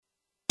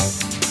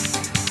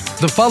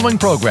The following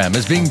program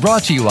is being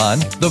brought to you on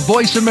the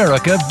Voice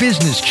America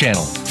Business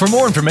Channel. For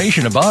more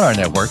information about our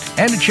network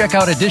and to check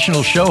out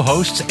additional show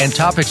hosts and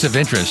topics of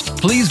interest,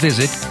 please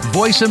visit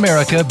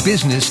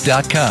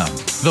voiceamericabusiness.com.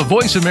 The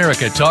Voice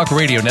America Talk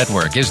Radio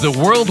Network is the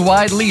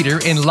worldwide leader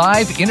in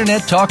live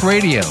Internet talk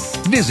radio.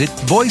 Visit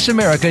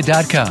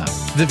voiceamerica.com.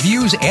 The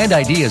views and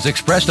ideas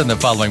expressed on the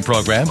following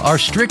program are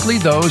strictly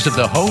those of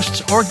the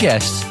hosts or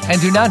guests and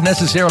do not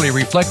necessarily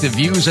reflect the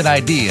views and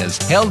ideas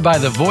held by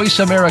the Voice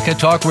America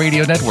Talk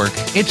Radio Network,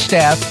 its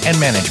staff, and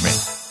management.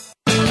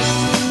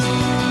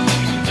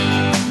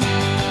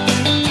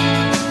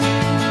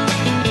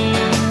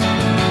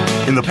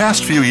 In the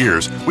past few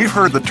years, we've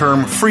heard the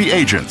term free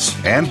agents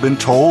and been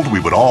told we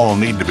would all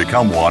need to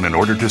become one in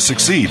order to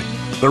succeed.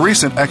 The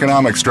recent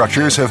economic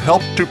structures have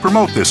helped to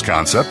promote this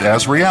concept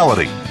as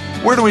reality.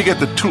 Where do we get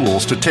the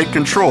tools to take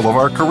control of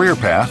our career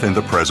path in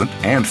the present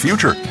and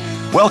future?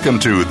 Welcome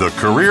to The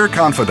Career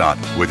Confidant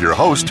with your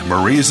host,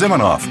 Marie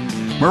Zimenoff.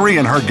 Marie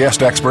and her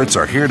guest experts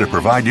are here to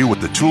provide you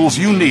with the tools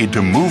you need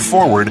to move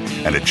forward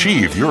and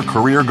achieve your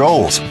career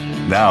goals.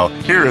 Now,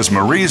 here is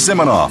Marie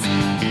Zimenoff.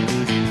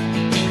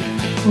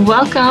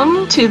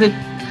 Welcome to the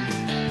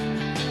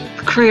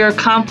Career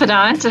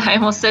Confidant. I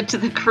almost said to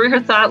the Career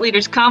Thought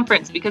Leaders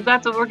Conference because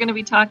that's what we're going to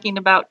be talking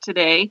about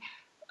today.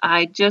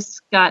 I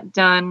just got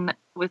done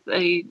with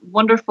a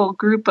wonderful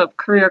group of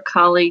career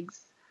colleagues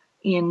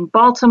in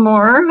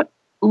Baltimore,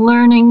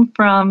 learning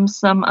from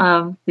some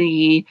of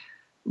the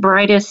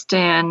brightest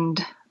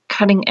and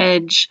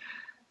cutting-edge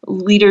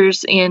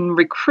leaders in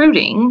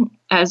recruiting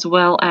as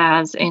well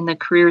as in the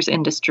careers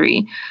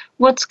industry.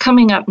 What's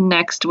coming up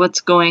next?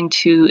 What's going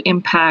to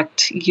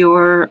impact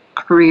your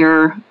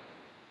career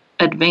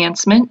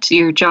advancement,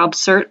 your job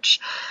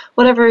search,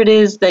 whatever it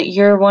is that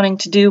you're wanting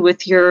to do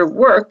with your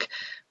work?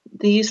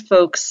 These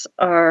folks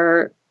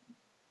are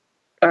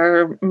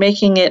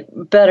making it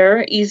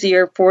better,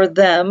 easier for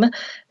them,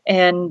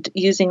 and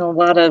using a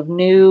lot of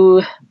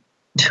new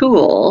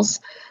tools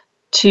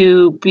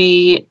to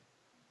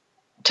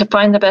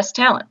find the best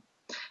talent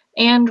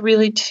and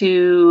really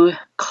to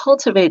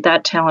cultivate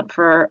that talent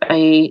for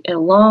a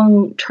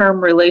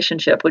long-term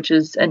relationship, which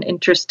is an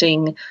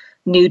interesting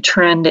new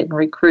trend in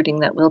recruiting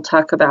that we'll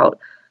talk about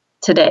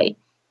today.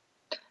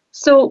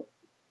 So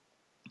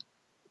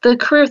the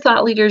Career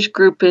Thought Leaders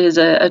group is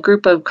a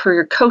group of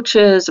career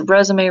coaches,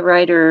 resume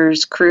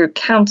writers, career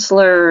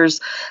counselors,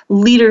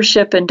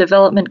 leadership and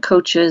development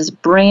coaches,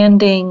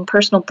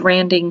 personal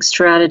branding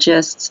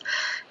strategists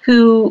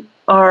who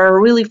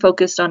are really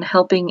focused on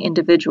helping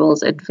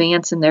individuals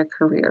advance in their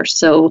career.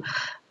 So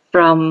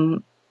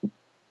from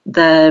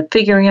the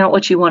figuring out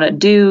what you want to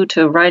do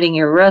to writing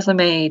your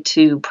resume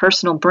to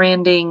personal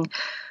branding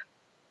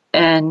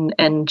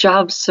and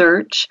job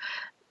search.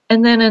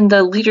 And then in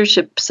the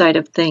leadership side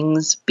of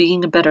things,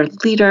 being a better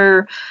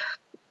leader,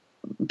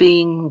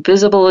 being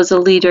visible as a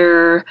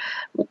leader,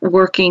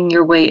 working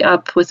your way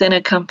up within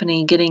a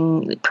company,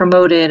 getting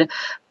promoted,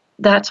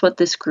 that's what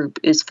this group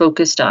is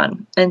focused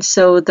on. And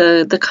so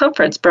the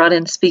conference brought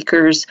in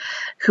speakers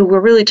who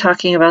were really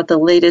talking about the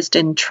latest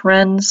in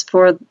trends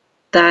for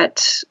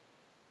that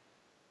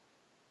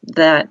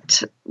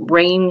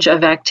range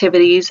of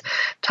activities,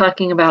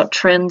 talking about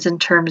trends in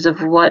terms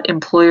of what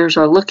employers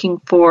are looking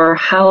for,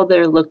 how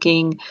they're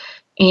looking,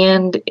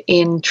 and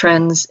in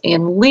trends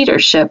in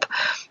leadership.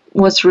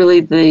 What's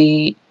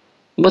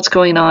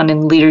going on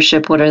in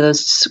leadership? What are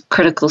those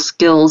critical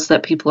skills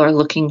that people are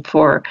looking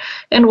for?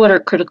 And what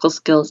are critical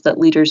skills that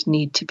leaders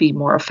need to be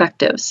more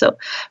effective? So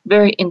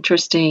very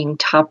interesting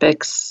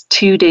topics,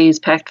 2 days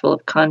packed full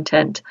of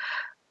content,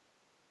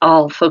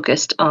 all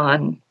focused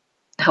on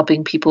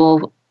helping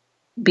people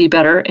be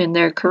better in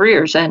their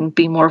careers and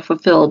be more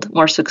fulfilled,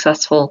 more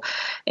successful,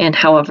 and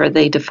however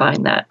they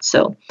define that.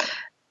 So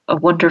a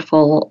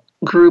wonderful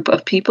group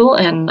of people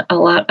and a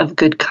lot of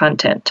good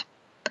content.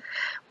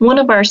 One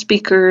of our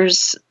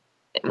speakers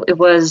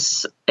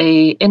was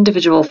an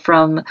individual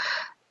from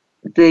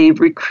the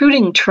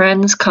Recruiting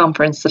Trends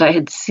Conference that I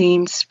had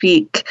seen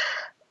speak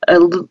a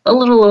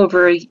little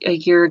over a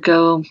year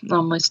ago,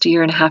 almost a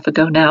year and a half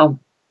ago now.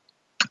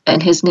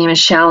 And his name is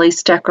Shally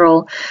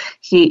Steckerl.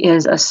 He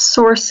is a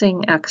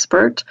sourcing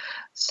expert.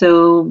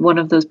 So one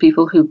of those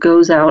people who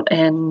goes out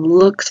and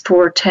looks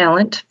for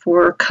talent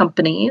for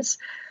companies,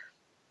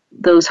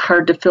 those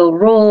hard to fill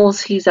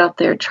roles. He's out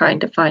there trying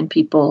to find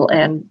people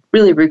and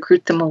really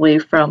recruit them away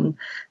from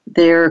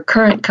their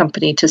current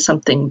company to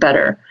something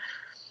better.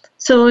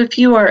 So if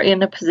you are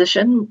in a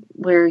position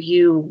where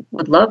you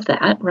would love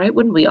that, right?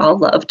 Wouldn't we all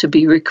love to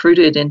be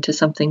recruited into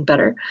something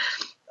better?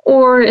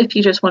 Or if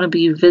you just want to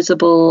be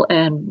visible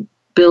and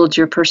build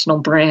your personal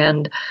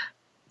brand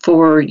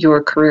for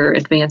your career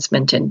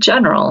advancement in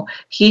general,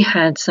 he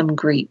had some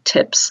great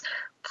tips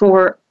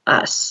for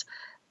us.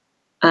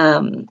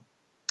 And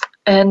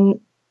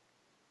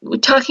we're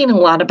talking a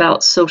lot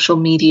about social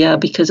media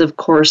because, of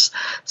course,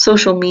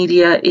 social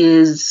media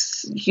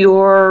is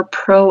your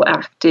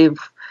proactive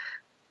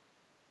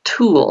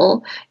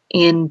tool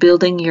in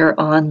building your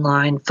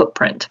online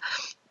footprint.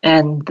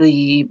 And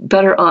the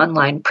better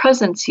online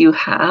presence you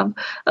have,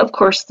 of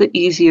course, the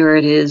easier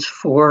it is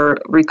for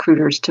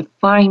recruiters to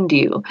find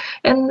you.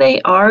 And they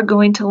are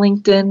going to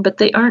LinkedIn, but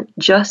they aren't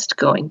just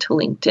going to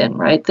LinkedIn,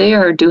 right? They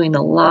are doing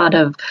a lot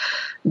of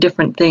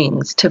different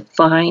things to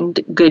find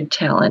good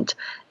talent.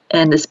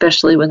 And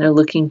especially when they're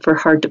looking for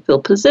hard to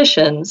fill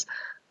positions,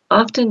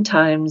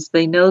 oftentimes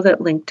they know that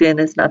LinkedIn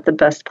is not the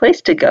best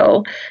place to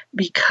go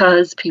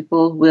because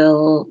people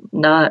will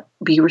not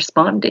be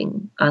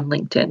responding on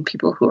LinkedIn.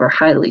 People who are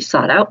highly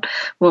sought out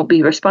won't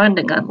be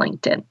responding on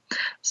LinkedIn.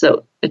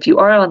 So if you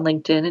are on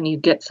LinkedIn and you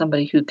get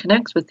somebody who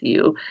connects with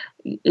you,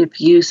 if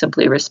you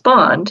simply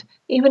respond,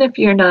 even if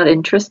you're not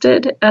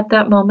interested at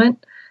that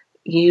moment,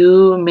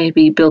 you may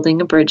be building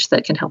a bridge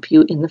that can help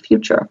you in the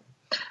future.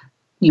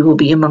 You will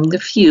be among the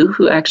few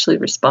who actually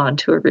respond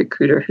to a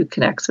recruiter who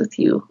connects with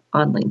you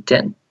on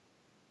LinkedIn.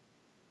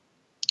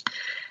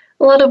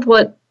 A lot of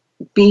what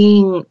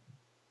being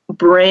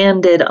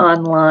branded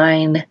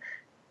online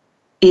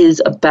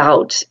is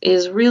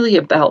really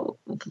about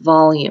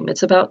volume.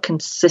 It's about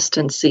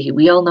consistency.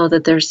 We all know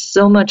that there's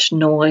so much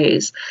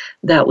noise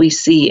that we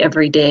see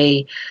every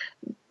day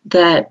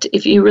that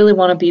if you really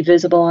want to be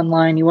visible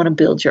online, you want to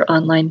build your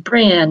online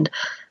brand,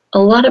 a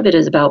lot of it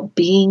is about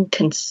being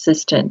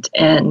consistent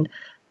and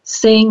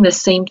saying the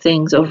same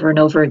things over and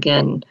over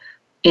again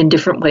in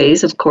different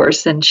ways, of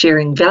course, and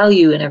sharing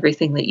value in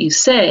everything that you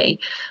say,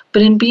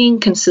 but in being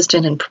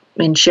consistent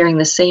in sharing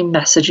the same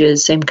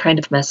messages, same kind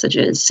of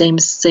messages, same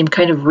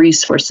kind of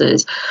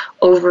resources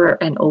over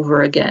and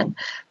over again.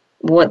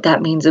 What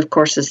that means, of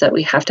course, is that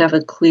we have to have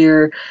a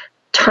clear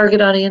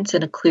target audience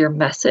and a clear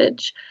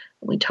message.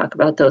 We talk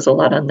about those a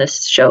lot on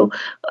this show,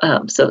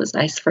 so it was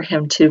nice for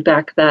him to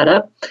back that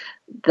up,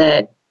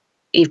 that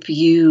if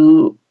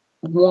you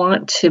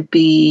want to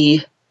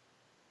be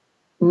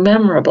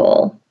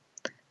memorable,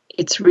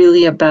 it's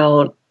really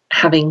about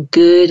having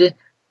good,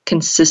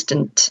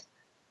 consistent,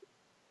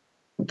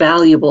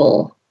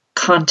 valuable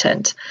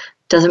content.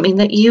 Doesn't mean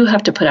that you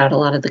have to put out a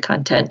lot of the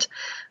content,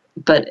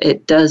 but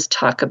it does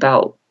talk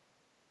about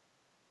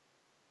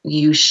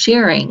you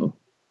sharing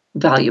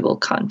valuable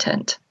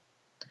content.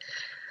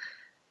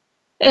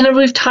 And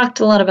we've talked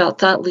a lot about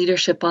thought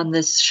leadership on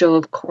this show,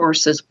 of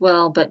course, as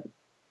well, but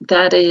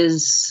that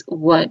is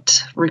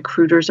what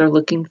recruiters are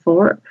looking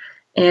for.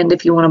 And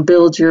if you want to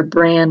build your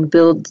brand,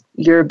 build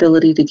your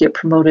ability to get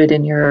promoted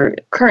in your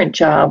current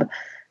job,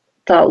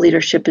 thought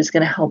leadership is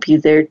going to help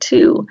you there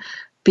too.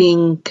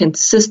 Being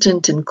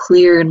consistent and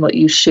clear in what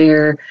you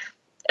share,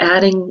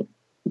 adding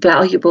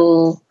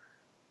valuable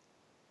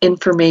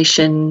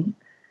information,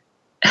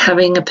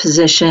 having a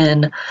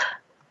position,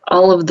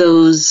 all of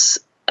those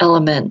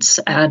elements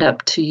add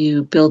up to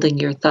you building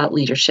your thought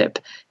leadership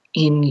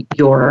in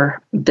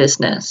your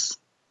business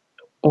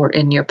or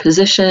in your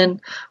position,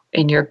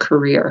 in your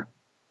career.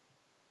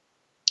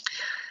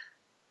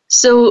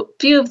 So a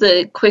few of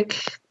the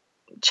quick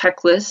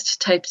checklist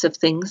types of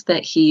things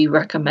that he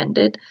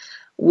recommended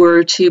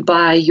were to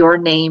buy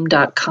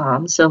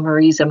yourname.com, so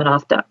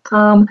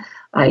mariezimanoff.com.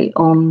 I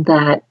own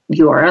that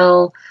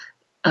URL.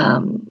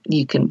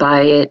 You can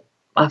buy it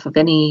off of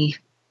any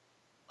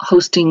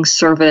hosting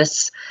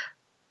service.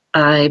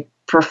 I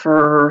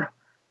prefer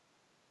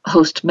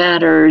Host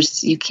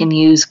Matters. You can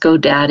use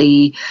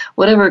GoDaddy,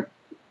 whatever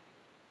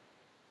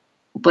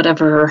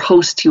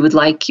host you would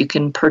like, you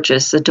can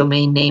purchase a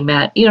domain name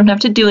at. You don't have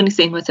to do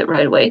anything with it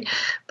right away,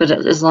 but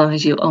as long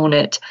as you own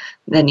it,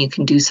 then you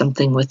can do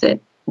something with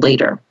it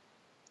later.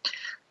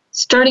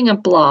 Starting a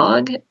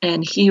blog,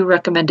 and he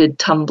recommended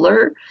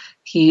Tumblr.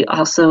 He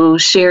also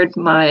shared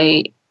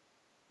my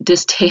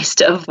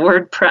distaste of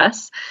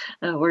WordPress.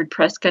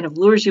 WordPress kind of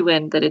lures you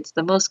in that it's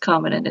the most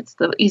common and it's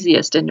the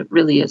easiest, and it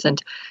really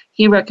isn't.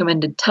 He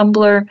recommended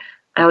Tumblr.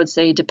 I would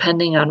say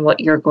depending on what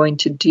you're going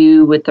to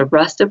do with the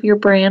rest of your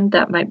brand,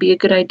 that might be a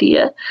good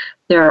idea.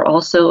 There are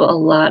also a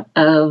lot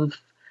of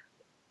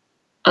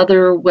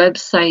other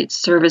website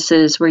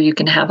services where you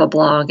can have a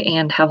blog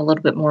and have a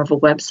little bit more of a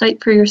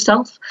website for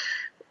yourself,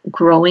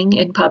 growing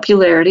in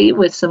popularity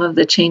with some of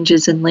the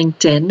changes in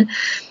LinkedIn.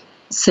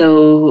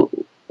 So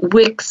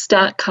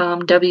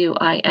Wix.com,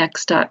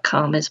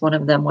 Wix.com is one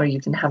of them where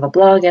you can have a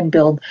blog and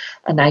build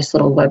a nice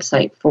little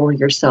website for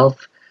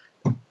yourself,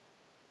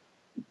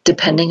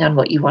 depending on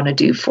what you want to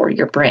do for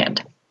your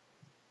brand.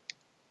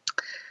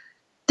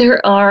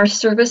 There are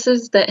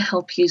services that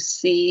help you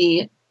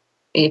see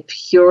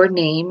if your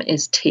name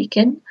is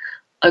taken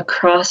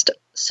across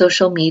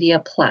social media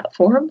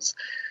platforms.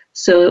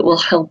 So it will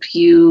help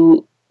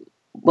you,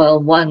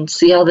 one,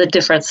 see all the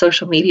different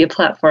social media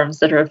platforms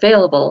that are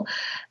available,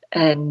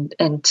 and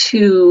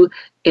two,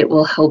 it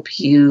will help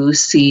you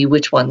see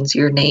which ones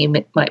your name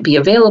might be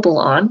available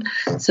on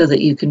so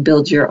that you can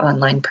build your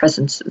online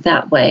presence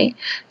that way.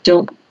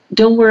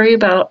 Don't worry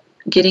about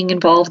getting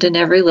involved in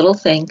every little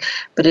thing,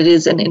 but it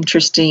is an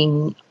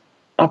interesting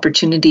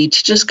opportunity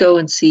to just go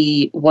and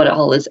see what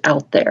all is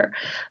out there.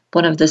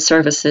 One of the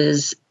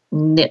services,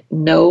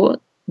 Knowem,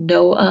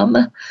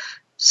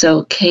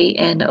 so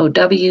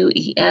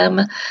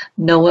Knowem,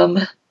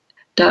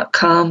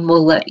 Knowem.com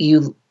will let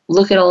you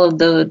look at all of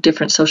the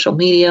different social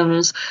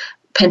mediums,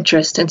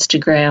 Pinterest,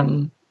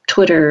 Instagram,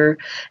 Twitter,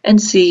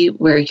 and see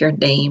where your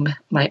name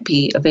might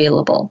be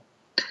available.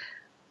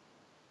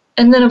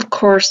 And then, of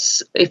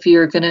course, if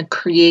you're going to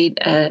create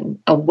a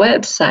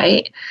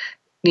website,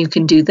 you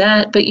can do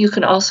that, but you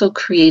can also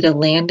create a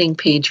landing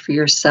page for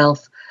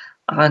yourself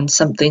on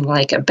something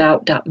like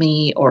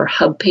About.me or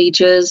Hub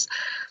Pages.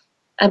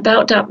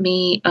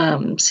 About.me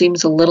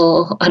seems a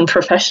little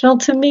unprofessional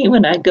to me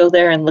when I go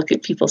there and look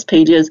at people's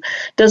pages.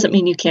 Doesn't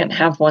mean you can't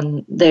have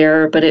one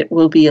there, but it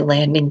will be a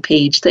landing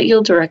page that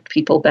you'll direct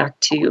people back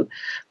to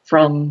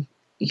from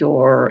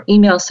your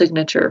email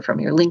signature,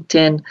 from your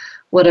LinkedIn,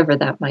 whatever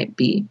that might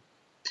be.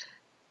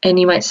 And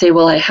you might say,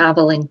 well, I have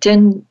a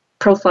LinkedIn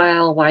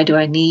profile. Why do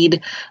I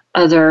need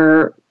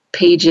other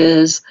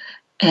pages?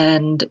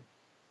 And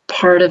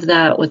part of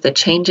that, with the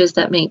changes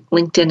that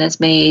LinkedIn has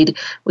made,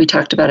 we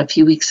talked about a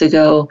few weeks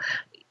ago,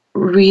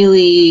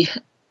 really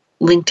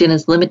LinkedIn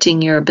is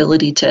limiting your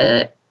ability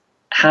to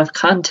have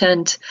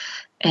content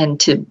and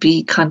to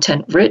be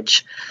content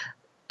rich.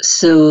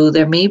 So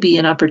there may be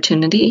an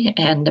opportunity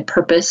and a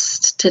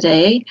purpose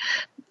today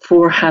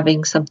for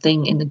having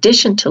something in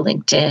addition to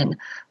LinkedIn,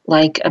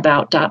 like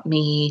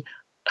About.me,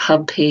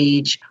 Hub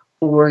Page,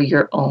 or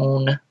your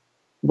own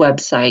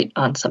website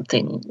on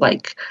something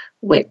like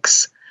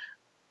Wix,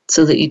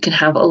 so that you can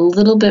have a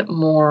little bit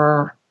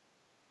more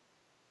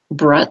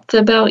breadth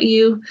about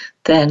you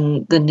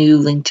than the new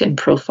LinkedIn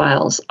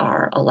profiles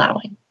are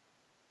allowing.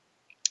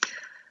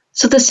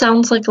 So this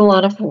sounds like a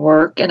lot of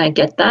work, and I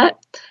get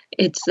that.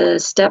 It's a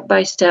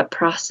step-by-step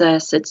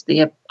process. It's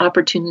the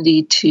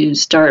opportunity to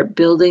start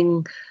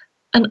building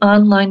an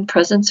online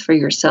presence for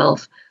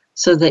yourself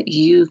so that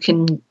you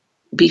can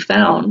be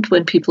found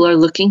when people are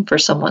looking for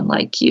someone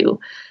like you.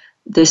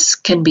 This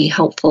can be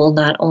helpful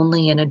not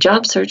only in a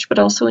job search, but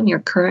also in your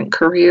current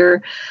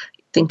career.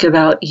 Think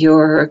about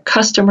your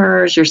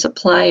customers, your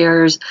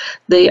suppliers.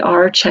 They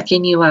are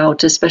checking you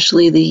out,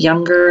 especially the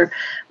younger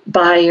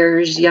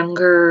buyers,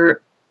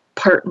 younger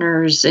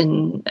partners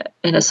in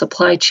a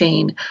supply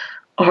chain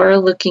are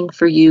looking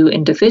for you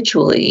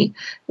individually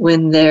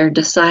when they're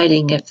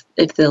deciding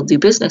if they'll do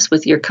business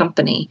with your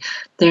company.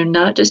 They're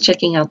not just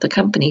checking out the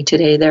company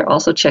today, they're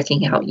also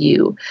checking out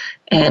you.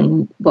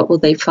 And what will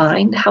they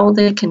find? How will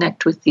they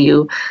connect with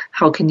you?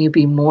 How can you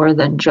be more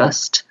than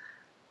just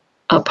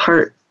a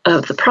part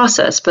of the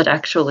process, but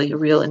actually a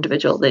real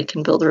individual they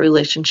can build a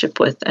relationship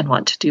with and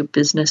want to do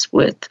business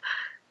with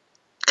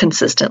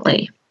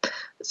consistently?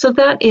 So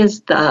that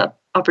is the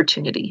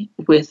opportunity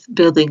with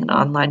building an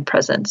online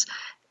presence.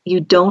 You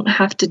don't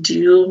have to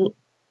do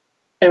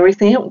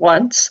everything at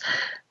once,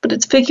 but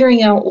it's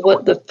figuring out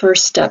what the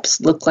first steps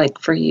look like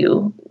for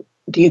you.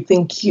 Do you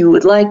think you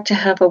would like to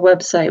have a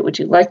website? Would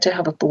you like to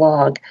have a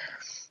blog?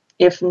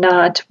 If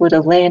not, would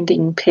a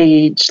landing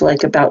page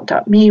like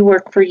About.me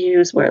work for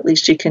you, where at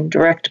least you can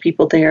direct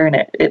people there and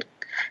it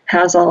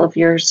has all of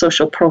your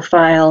social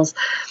profiles?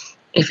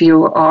 If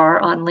you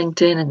are on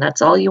LinkedIn and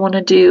that's all you want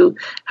to do,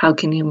 how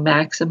can you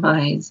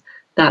maximize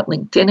that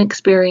LinkedIn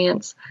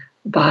experience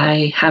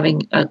by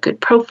having a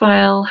good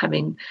profile,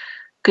 having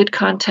good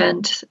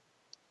content,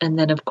 and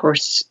then, of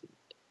course,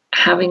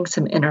 having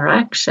some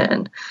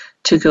interaction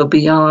to go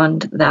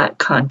beyond that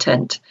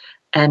content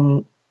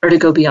to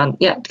go beyond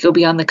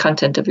the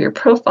content of your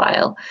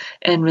profile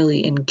and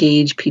really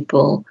engage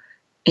people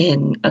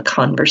in a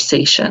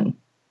conversation.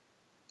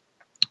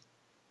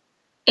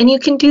 And you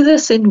can do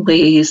this in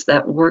ways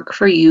that work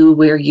for you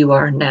where you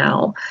are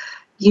now.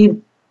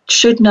 You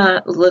should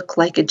not look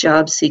like a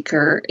job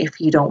seeker if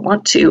you don't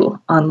want to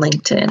on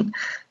LinkedIn.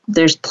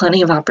 There's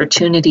plenty of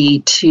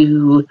opportunity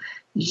to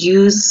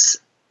use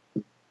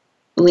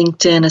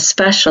LinkedIn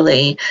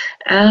especially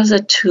as a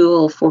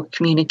tool for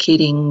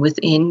communicating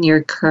within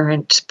your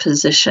current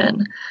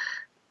position.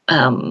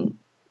 Building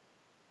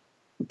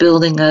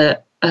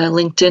a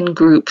LinkedIn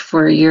group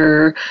for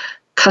your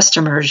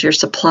customers, your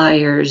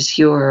suppliers,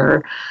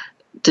 your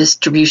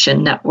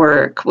distribution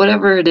network,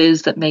 whatever it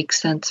is that makes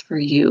sense for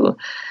you.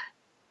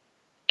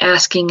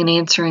 Asking and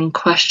answering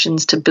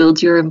questions to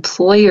build your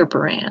employer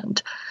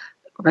brand,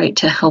 right,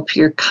 to help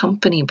your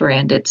company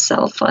brand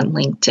itself on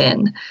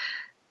LinkedIn.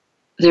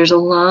 There's a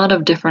lot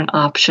of different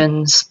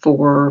options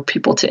for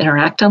people to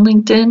interact on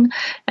LinkedIn,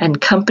 and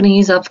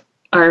companies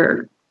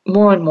are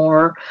more and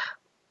more,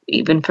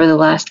 even for the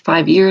last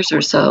 5 years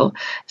or so,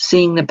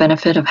 seeing the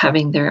benefit of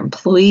having their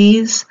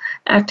employees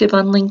active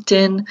on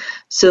LinkedIn.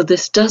 So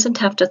this doesn't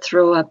have to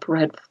throw up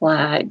red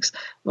flags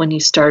when you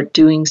start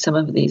doing some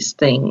of these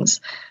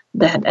things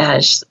that,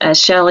 as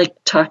Shalik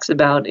talks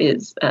about,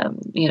 is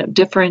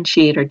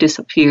differentiate or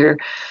disappear,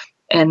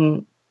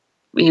 and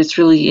it's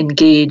really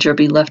engage or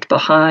be left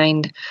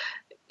behind.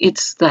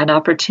 It's that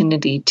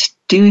opportunity to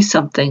do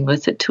something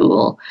with the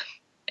tool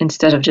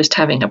instead of just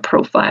having a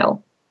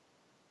profile.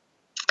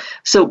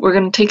 So we're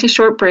going to take a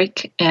short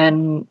break,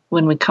 and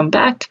when we come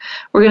back,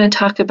 we're going to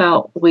talk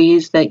about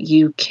ways that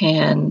you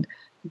can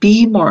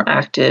be more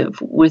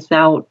active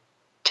without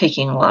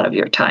taking a lot of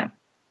your time.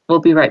 We'll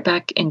be right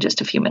back in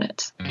just a few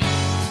minutes.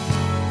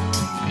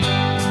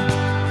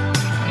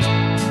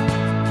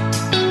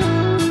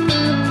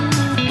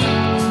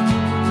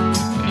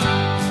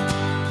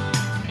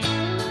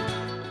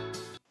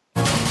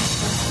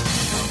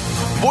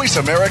 Voice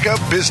America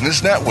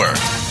Business Network,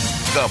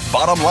 the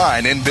bottom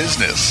line in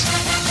business.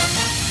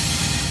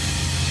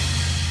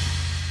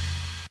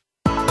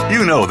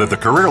 You know that the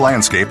career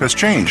landscape has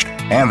changed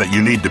and that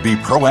you need to be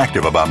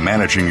proactive about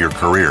managing your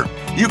career.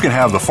 You can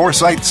have the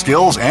foresight,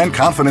 skills, and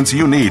confidence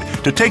you need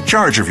to take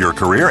charge of your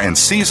career and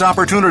seize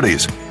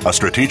opportunities. A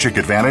strategic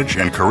advantage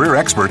and career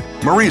expert,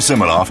 Marie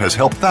Zimenoff has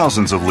helped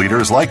thousands of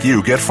leaders like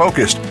you get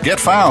focused, get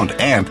found,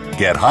 and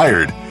get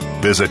hired.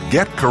 Visit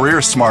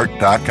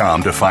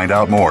getcareersmart.com to find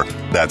out more.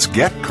 That's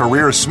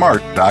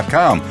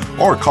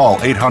getcareersmart.com or call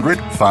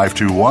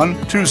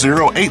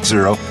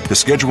 800-521-2080 to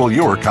schedule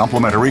your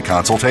complimentary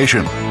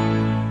consultation.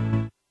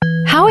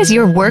 How is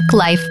your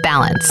work-life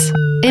balance?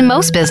 In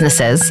most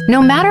businesses,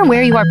 no matter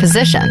where you are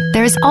positioned,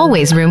 there is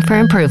always room for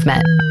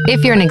improvement.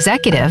 If you're an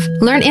executive,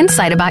 learn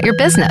insight about your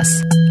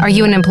business. Are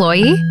you an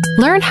employee?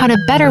 Learn how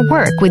to better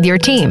work with your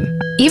team.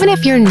 Even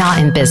if you're not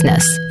in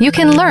business, you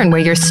can learn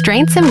where your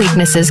strengths and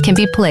weaknesses can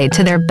be played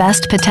to their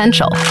best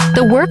potential.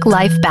 The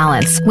Work-Life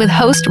Balance with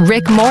host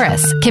Rick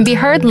Morris can be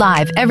heard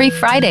live every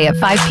Friday at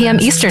 5 p.m.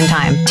 Eastern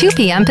Time, 2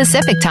 p.m.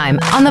 Pacific Time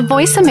on the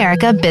Voice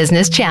America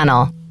Business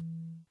Channel.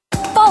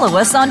 Follow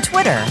us on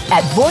Twitter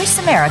at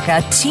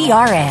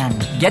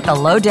VoiceAmericaTRN. Get the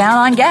lowdown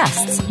on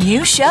guests,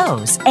 new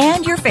shows,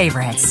 and your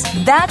favorites.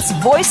 That's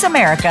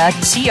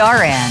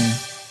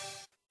VoiceAmericaTRN.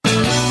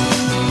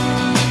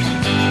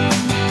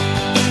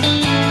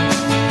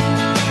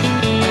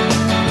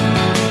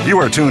 You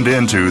are tuned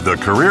in to The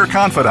Career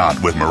Confidant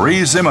with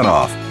Marie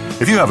Zimenoff.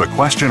 If you have a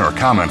question or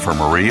comment for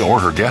Marie or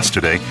her guest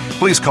today,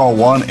 please call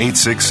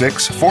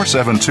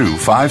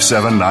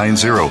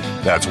 1-866-472-5790.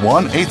 That's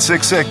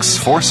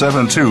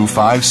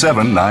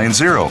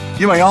 1-866-472-5790.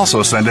 You may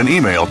also send an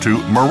email to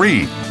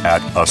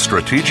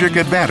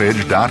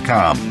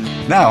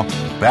marie@astrategicadvantage.com. Now,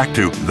 back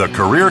to The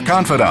Career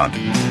Confidant.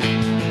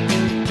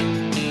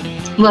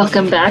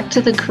 Welcome back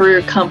to The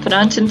Career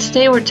Confidant, and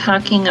today we're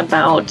talking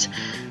about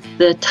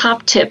the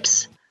top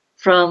tips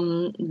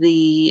from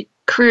the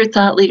Career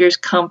Thought Leaders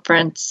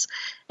Conference,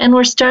 and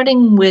we're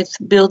starting with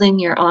building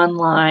your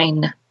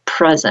online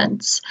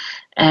presence.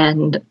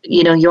 And,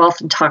 you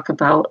often talk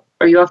about,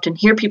 or you often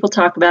hear people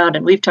talk about,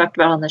 and we've talked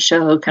about on the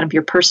show, kind of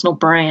your personal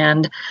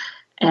brand.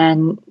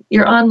 And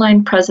your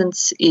online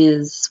presence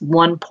is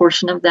one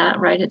portion of that,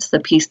 right? It's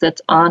the piece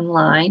that's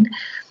online.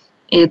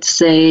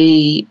 It's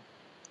a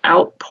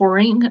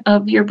outpouring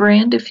of your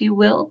brand, if you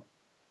will.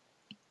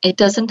 It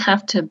doesn't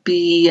have to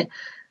be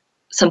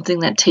something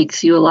that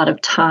takes you a lot of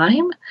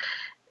time.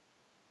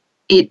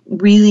 It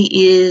really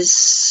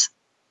is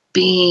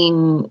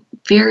being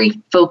very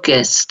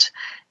focused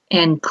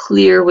and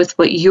clear with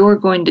what you're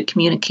going to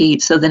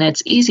communicate, so then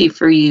it's easy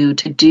for you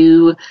to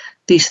do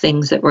these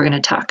things that we're going to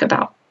talk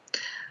about.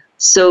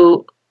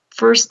 So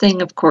first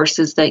thing, of course,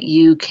 is that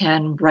you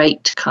can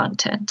write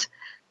content.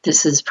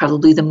 This is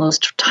probably the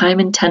most time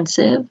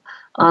intensive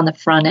on the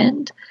front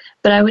end,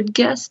 but I would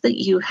guess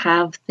that you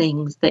have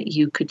things that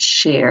you could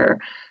share.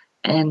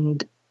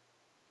 And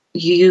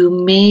you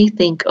may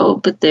think, oh,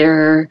 but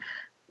they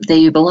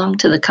belong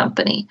to the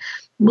company.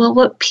 Well,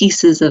 what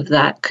pieces of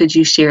that could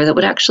you share that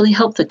would actually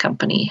help the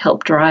company,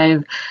 help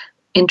drive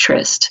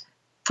interest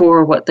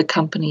for what the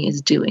company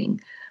is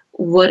doing?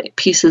 What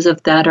pieces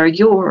of that are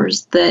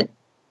yours that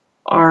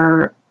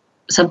are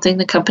something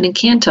the company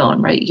can't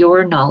own, right?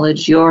 Your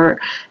knowledge,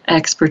 your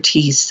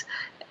expertise,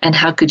 and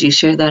how could you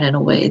share that in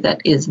a way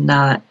that is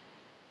not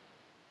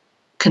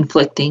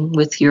conflicting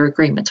with your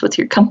agreements with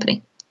your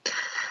company?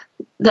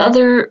 The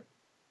other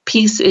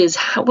piece is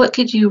what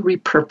could you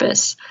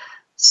repurpose?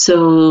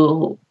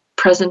 So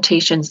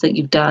presentations that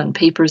you've done,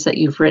 papers that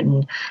you've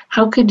written,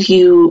 how could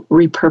you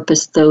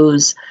repurpose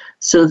those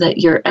so that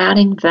you're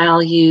adding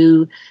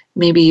value?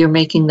 Maybe you're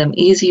making them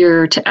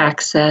easier to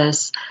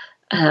access.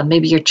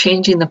 Maybe you're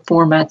changing the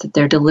format that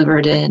they're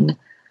delivered in.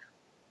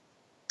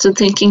 So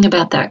thinking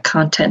about that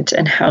content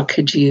and how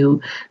could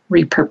you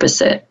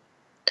repurpose it?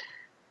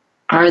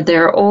 Are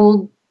there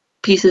old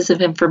pieces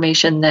of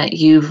information that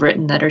you've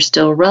written that are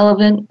still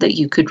relevant that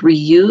you could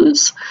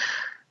reuse?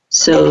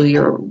 So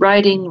you're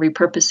writing,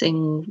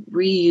 repurposing,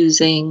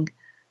 reusing,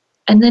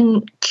 and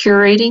then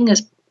curating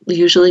is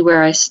usually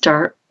where I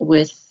start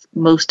with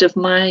most of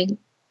my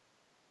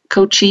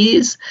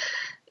coachees,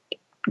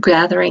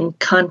 gathering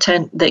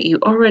content that you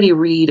already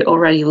read,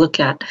 already look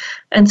at,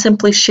 and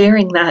simply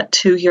sharing that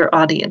to your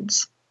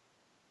audience,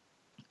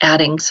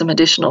 adding some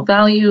additional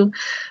value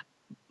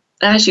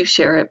as you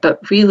share it,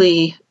 but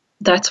really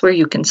that's where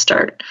you can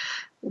start.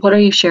 What are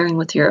you sharing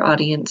with your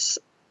audience,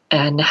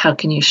 and how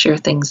can you share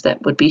things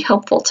that would be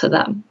helpful to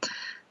them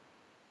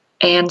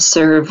and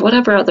serve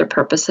whatever other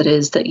purpose it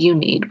is that you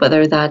need,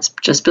 whether that's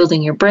just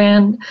building your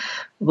brand,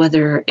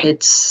 whether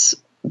it's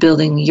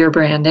building your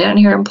brand and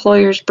your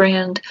employer's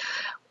brand,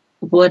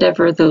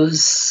 whatever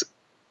those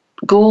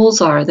goals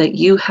are that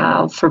you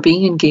have for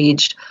being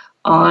engaged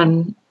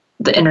on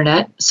the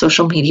internet,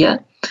 social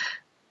media,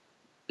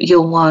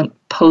 you'll want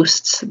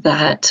posts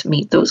that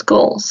meet those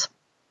goals.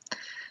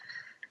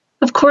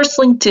 Of course,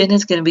 LinkedIn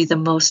is going to be the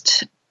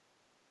most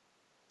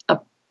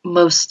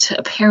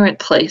apparent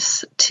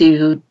place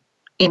to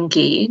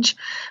engage,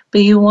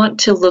 but you want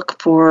to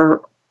look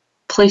for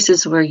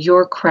places where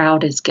your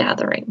crowd is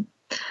gathering.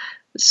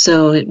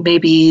 So it may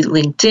be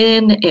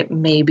LinkedIn, it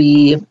may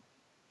be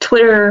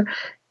Twitter,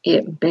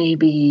 it may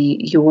be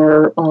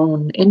your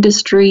own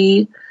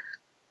industry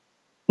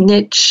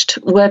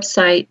niched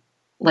website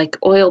like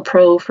Oil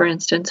Pro, for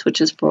instance, which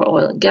is for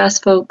oil and gas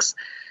folks.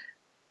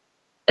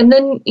 And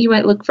then you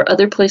might look for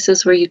other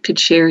places where you could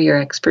share your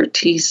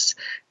expertise.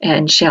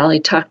 And Shally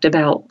talked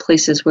about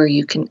places where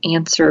you can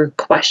answer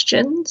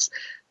questions.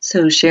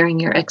 So sharing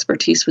your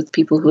expertise with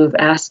people who have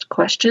asked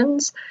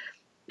questions.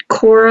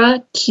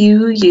 Quora,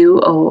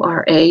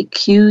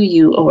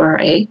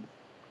 Quora,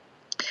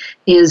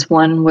 is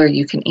one where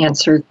you can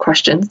answer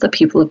questions that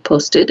people have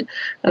posted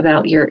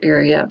about your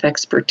area of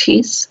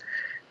expertise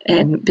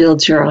and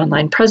builds your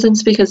online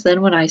presence, because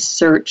then when I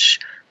search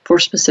for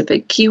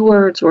specific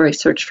keywords or I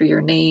search for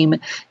your name,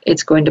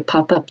 it's going to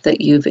pop up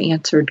that you've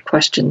answered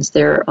questions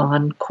there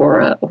on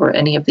Quora or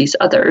any of these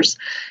others.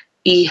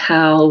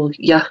 eHow,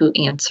 Yahoo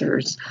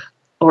Answers,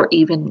 or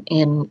even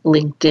in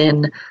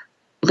LinkedIn.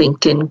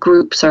 LinkedIn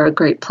groups are a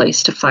great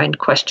place to find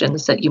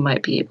questions that you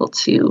might be able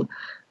to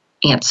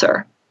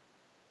answer.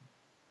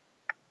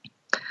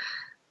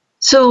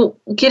 So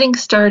getting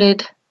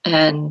started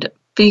and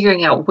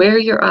figuring out where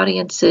your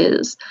audience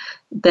is,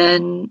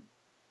 then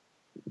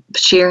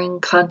sharing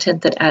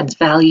content that adds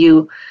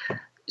value.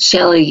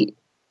 Shally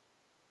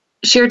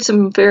shared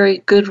some very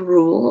good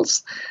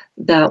rules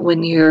that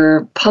when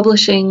you're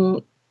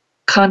publishing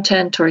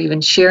content or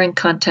even sharing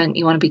content,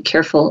 you want to be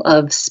careful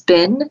of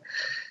spin.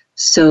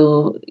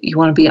 So you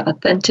want to be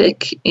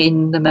authentic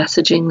in the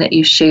messaging that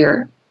you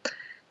share.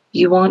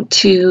 You want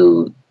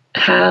to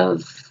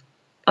have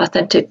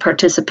authentic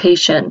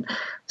participation,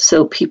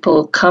 so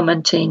people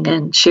commenting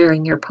and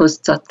sharing your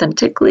posts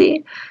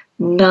authentically,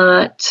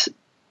 not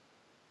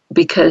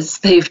because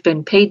they've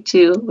been paid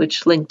to,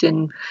 which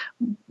LinkedIn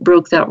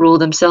broke that rule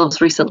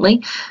themselves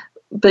recently,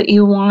 but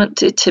you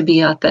want it to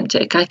be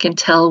authentic. I can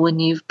tell when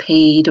you've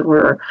paid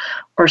or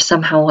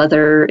somehow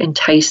other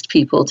enticed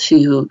people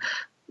to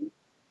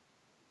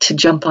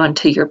jump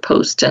onto your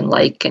post and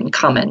like and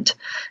comment.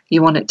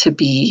 You want it to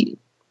be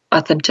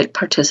authentic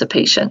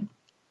participation.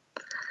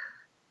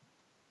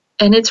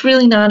 And it's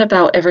really not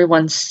about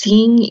everyone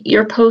seeing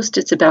your post.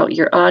 It's about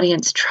your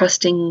audience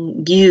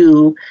trusting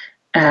you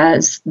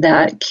as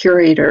that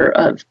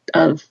curator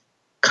of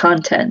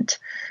content.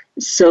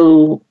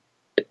 So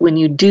when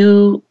you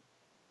do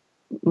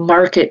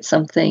market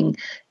something,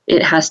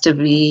 it has to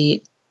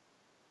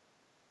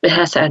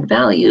add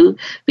value,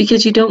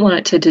 because you don't want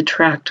it to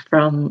detract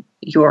from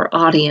your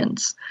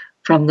audience,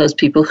 from those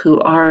people who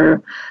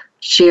are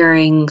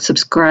sharing,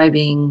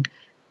 subscribing,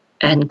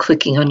 and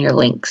clicking on your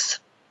links.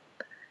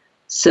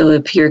 So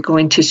if you're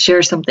going to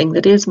share something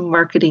that is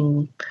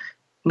marketing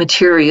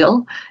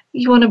material,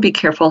 you want to be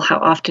careful how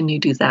often you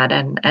do that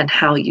and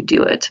how you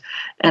do it.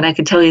 And I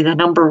can tell you the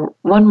number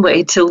one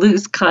way to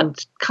lose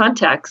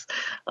contacts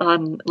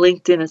on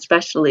LinkedIn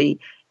especially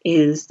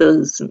is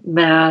those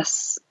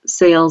mass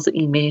sales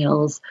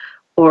emails,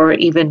 or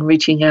even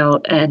reaching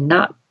out and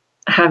not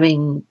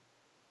having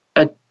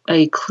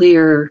a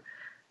clear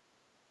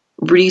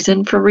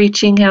reason for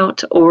reaching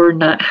out, or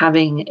not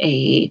having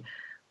a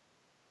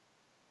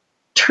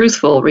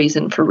truthful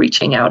reason for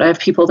reaching out. I have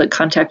people that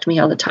contact me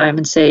all the time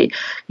and say,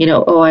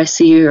 I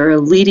see you're a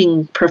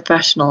leading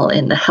professional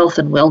in the health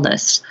and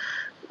wellness.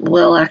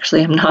 Well,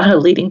 actually, I'm not a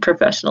leading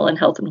professional in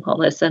health and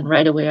wellness, and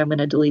right away I'm going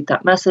to delete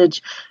that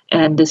message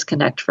and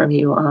disconnect from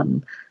you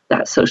on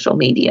that social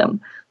medium.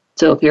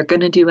 So if you're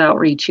going to do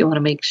outreach, you want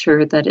to make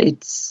sure that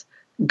it's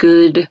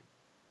good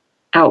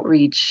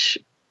outreach,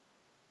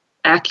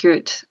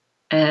 accurate,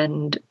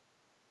 and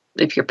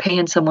if you're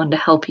paying someone to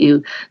help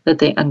you, that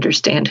they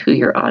understand who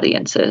your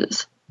audience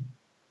is.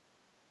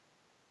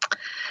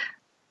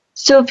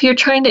 So if you're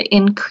trying to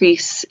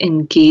increase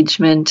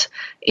engagement,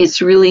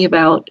 it's really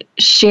about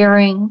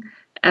sharing,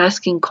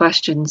 asking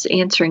questions,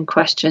 answering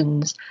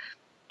questions,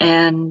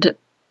 and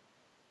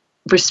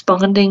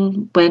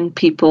responding when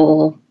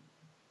people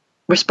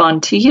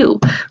respond to you,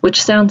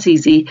 which sounds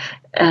easy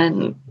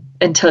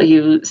until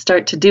you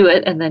start to do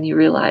it, and then you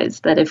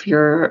realize that if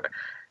you're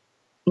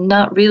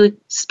not really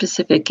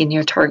specific in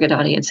your target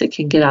audience, it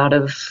can get out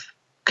of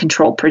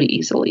control pretty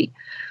easily.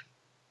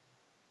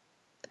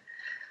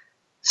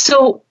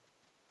 So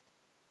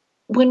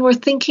when we're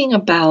thinking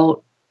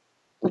about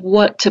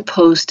what to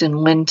post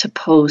and when to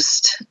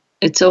post,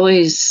 it's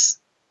always,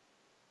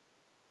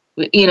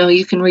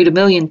 you can read a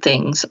million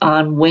things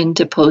on when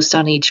to post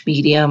on each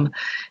medium.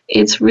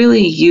 It's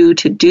really you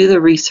to do the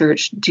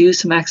research, do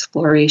some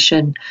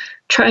exploration,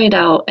 try it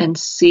out and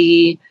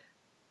see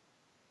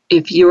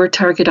if your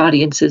target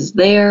audience is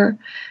there,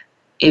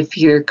 if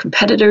your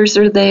competitors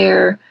are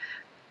there.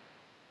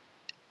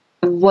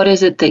 What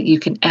is it that you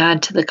can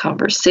add to the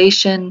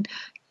conversation?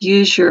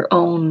 Use your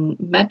own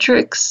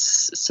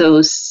metrics.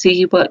 So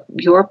see what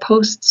your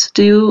posts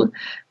do,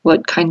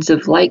 what kinds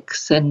of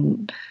likes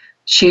and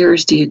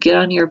shares do you get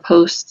on your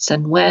posts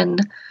and when.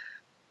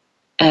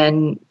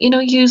 And,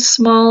 use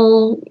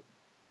small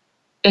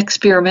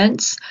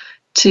experiments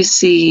to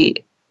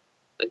see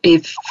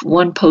if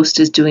one post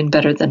is doing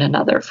better than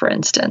another, for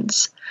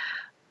instance.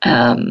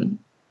 When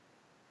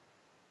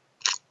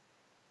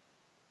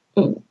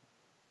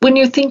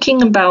you're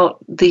thinking about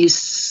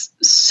these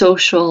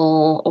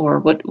social, or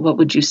what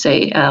would you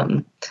say,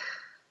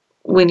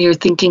 when you're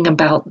thinking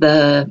about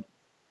the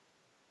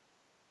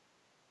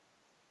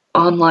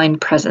online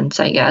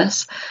presence, I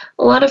guess,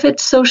 a lot of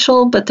it's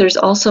social, but there's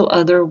also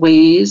other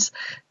ways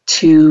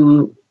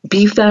to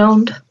be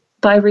found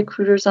by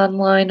recruiters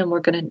online, and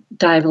we're going to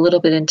dive a little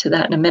bit into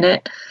that in a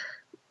minute.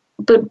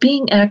 But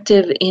being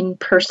active in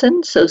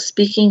person, so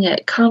speaking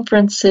at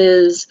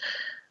conferences,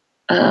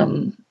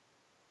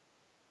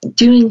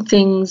 doing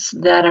things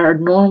that are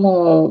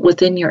normal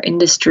within your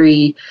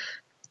industry,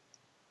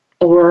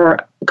 or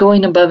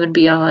going above and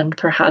beyond,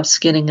 perhaps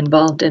getting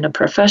involved in a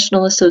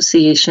professional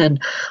association,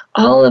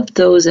 all of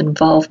those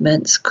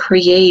involvements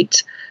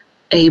create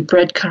a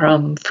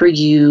breadcrumb for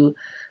you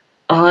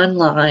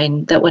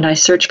online, that when I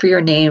search for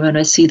your name and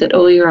I see that,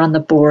 oh, you're on the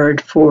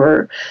board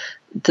for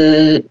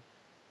the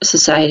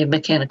Society of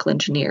Mechanical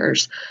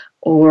Engineers,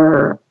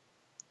 or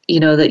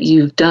that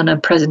you've done a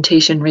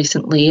presentation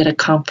recently at a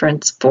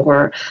conference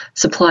for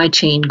Supply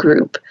Chain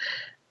Group.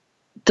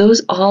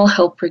 Those all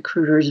help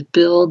recruiters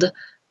build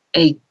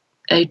a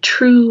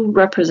true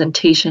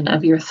representation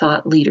of your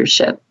thought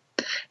leadership.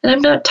 And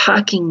I'm not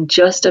talking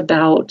just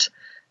about,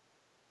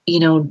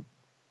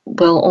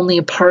 only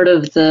a part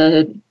of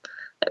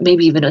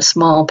maybe even a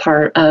small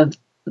part of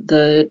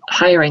the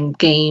hiring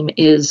game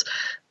is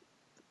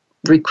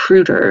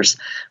recruiters.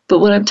 But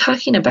what I'm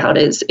talking about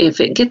is, if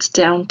it gets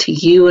down to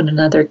you and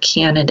another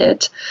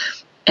candidate,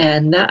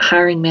 and that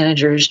hiring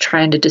manager is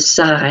trying to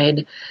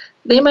decide,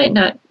 they might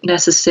not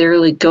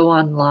necessarily go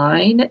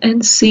online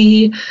and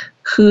see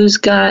who's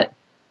got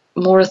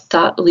more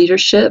thought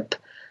leadership.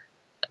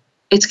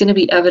 It's going to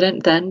be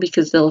evident then,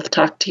 because they'll have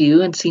talked to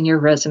you and seen your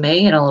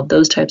resume and all of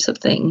those types of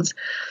things.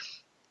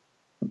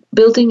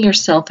 Building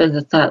yourself as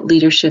a thought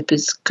leadership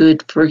is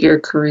good for your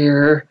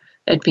career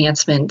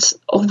advancement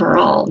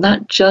overall,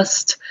 not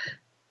just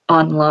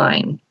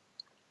online.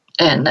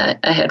 And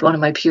I had one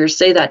of my peers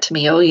say that to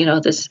me.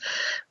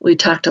 We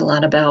talked a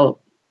lot about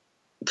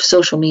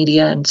social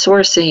media and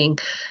sourcing,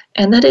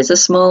 and that is a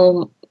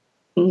small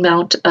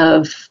amount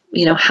of,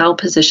 how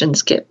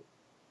positions get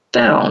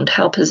found,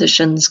 how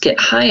positions get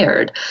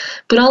hired.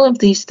 But all of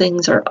these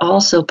things are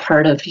also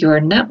part of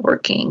your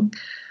networking.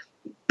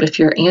 If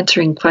you're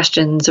answering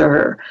questions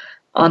or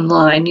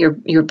online,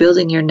 you're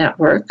building your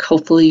network.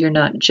 Hopefully you're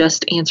not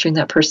just answering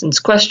that person's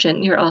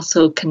question, you're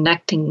also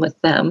connecting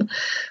with them.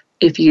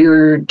 If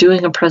you're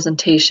doing a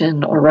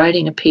presentation or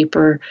writing a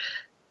paper,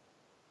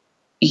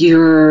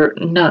 you're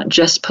not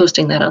just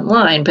posting that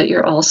online, but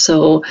you're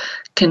also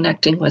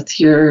connecting with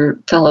your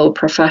fellow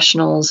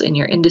professionals in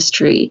your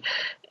industry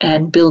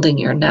and building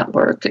your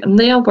network. And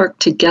they all work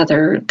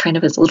together kind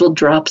of as little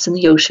drops in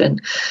the ocean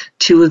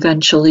to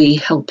eventually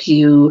help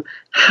you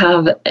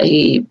have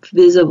a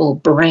visible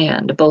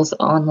brand, both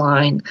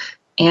online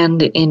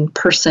and in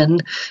person,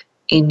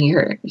 in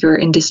your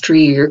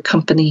industry, your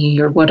company,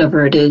 or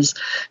whatever it is,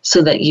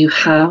 so that you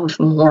have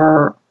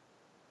more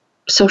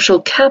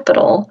social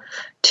capital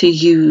to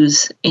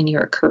use in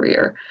your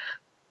career.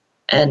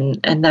 And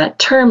that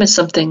term is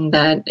something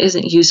that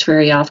isn't used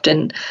very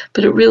often,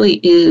 but it really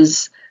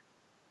is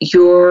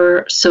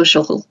your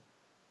social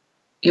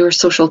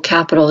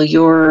capital,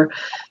 your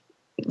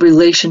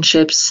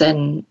relationships,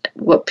 and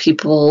what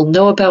people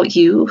know about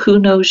you, who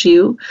knows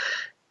you,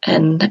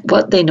 and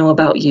what they know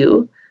about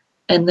you,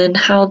 and then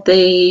how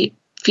they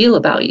feel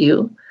about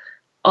you.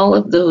 All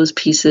of those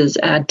pieces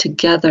add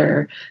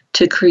together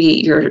to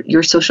create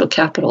your social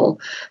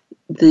capital,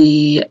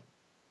 the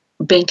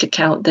bank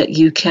account that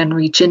you can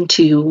reach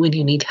into when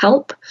you need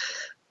help.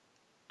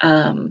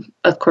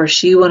 Of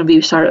course, you want to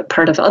be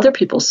part of other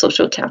people's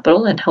social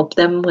capital and help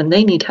them when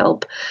they need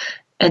help.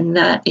 And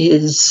that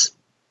is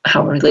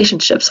how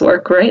relationships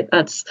work, right?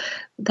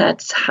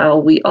 That's how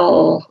we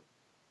all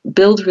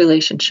build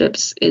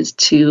relationships, is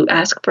to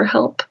ask for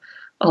help.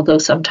 Although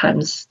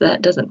sometimes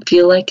that doesn't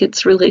feel like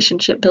it's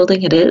relationship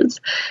building, it is.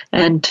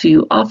 And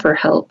to offer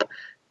help,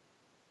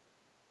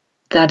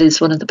 that is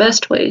one of the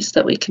best ways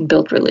that we can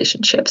build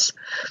relationships.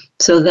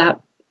 So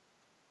that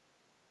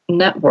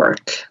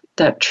network,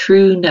 that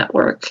true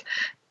network,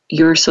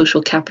 your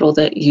social capital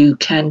that you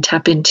can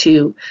tap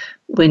into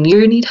when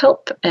you need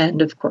help,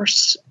 and of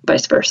course,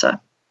 vice versa.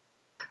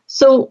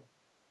 So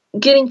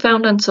getting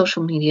found on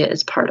social media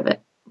is part of it,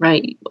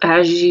 right?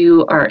 As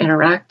you are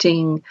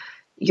interacting,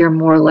 you're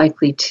more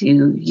likely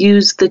to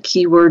use the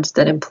keywords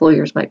that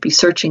employers might be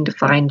searching to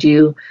find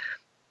you,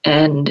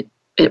 and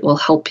it will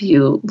help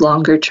you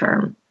longer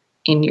term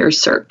in your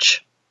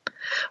search.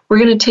 We're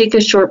going to take a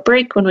short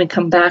break. When we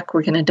come back,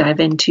 we're going to dive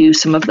into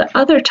some of the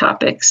other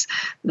topics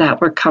that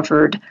were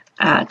covered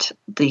at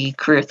the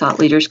Career Thought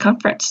Leaders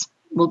Conference.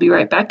 We'll be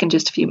right back in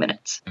just a few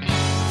minutes.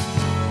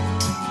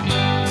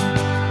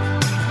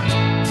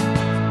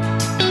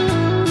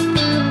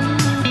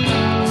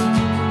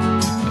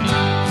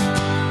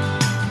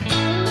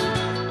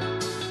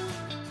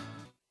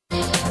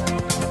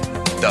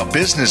 The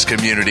business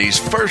community's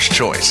first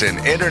choice in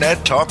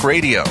Internet Talk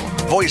Radio.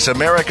 Voice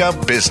America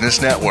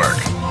Business Network.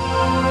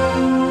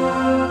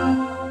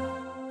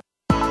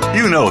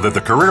 You know that the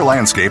career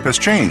landscape has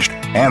changed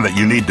and that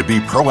you need to be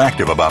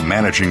proactive about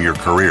managing your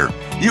career.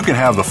 You can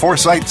have the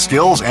foresight,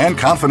 skills, and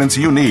confidence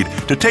you need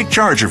to take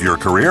charge of your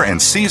career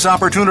and seize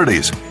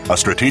opportunities. A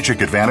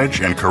strategic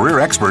advantage and career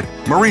expert,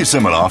 Marie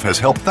Zimenoff has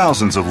helped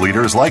thousands of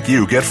leaders like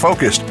you get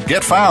focused,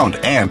 get found,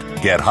 and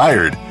get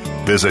hired.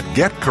 Visit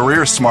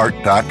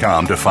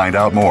getcareersmart.com to find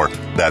out more.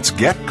 That's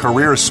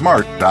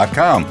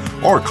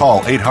getcareersmart.com or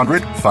call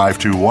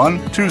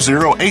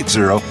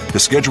 800-521-2080 to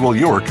schedule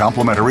your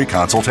complimentary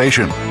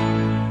consultation.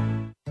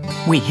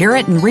 We hear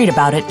it and read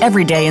about it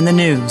every day in the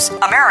news.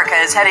 America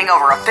is heading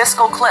over a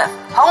fiscal cliff.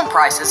 Home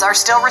prices are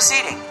still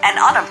receding and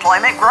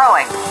unemployment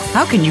growing.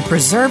 How can you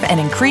preserve and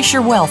increase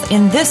your wealth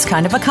in this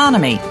kind of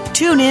economy?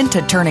 Tune in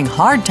to Turning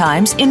Hard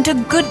Times into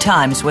Good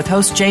Times with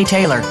host Jay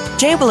Taylor.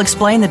 Jay will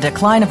explain the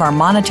decline of our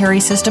monetary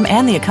system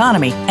and the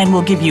economy and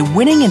will give you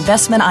winning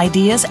investment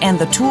ideas and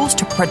the tools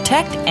to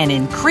protect and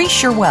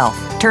increase your wealth.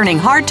 Turning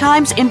Hard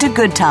Times into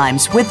Good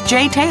Times with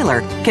Jay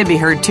Taylor can be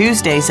heard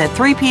Tuesdays at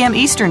 3 p.m.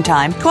 Eastern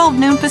Time, 12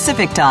 noon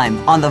Pacific Time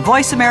on the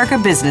Voice America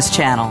Business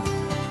Channel.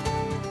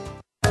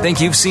 Think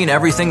you've seen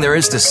everything there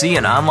is to see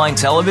in online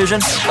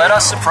television? Let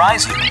us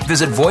surprise you.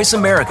 Visit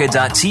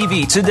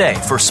voiceamerica.tv today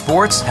for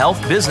sports,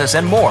 health, business,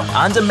 and more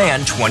on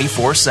demand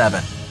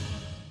 24/7.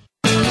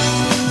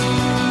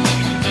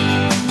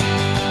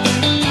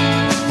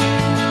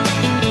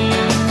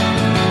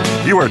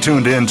 You are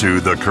tuned in to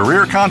The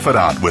Career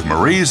Confidante with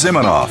Marie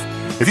Zimenoff.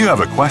 If you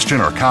have a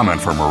question or comment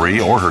for Marie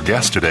or her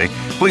guest today,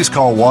 please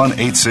call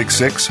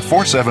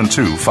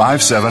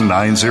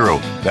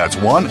 1-866-472-5790. That's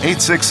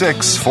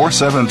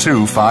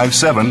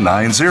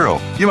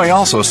 1-866-472-5790. You may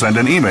also send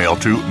an email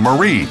to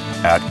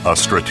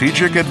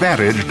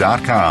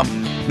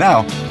marie@astrategicadvantage.com.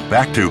 Now,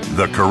 back to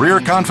The Career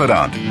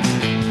Confidante.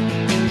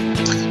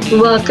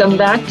 Welcome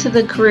back to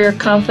the Career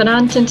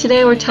Confidante, and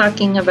today we're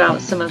talking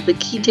about some of the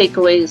key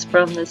takeaways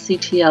from the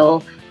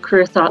CTL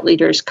Career Thought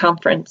Leaders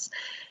Conference.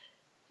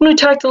 We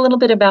talked a little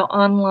bit about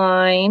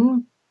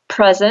online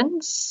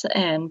presence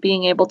and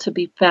being able to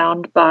be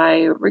found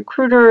by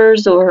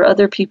recruiters or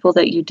other people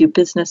that you do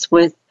business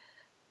with,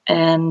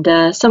 and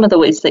some of the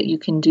ways that you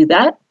can do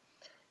that.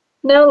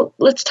 Now,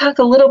 let's talk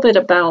a little bit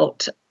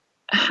about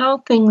how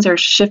things are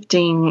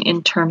shifting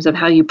in terms of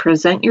how you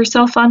present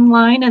yourself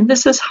online. And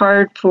this is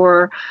hard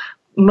for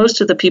most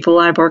of the people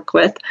I work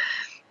with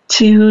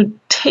to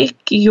take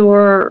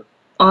your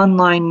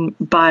online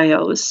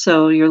bios,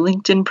 so your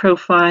LinkedIn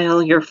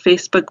profile, your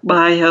Facebook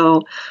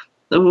bio,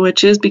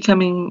 which is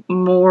becoming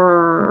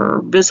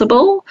more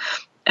visible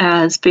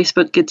as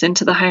Facebook gets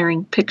into the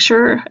hiring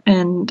picture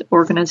and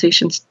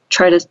organizations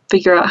try to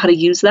figure out how to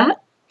use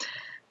that.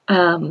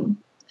 But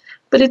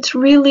it's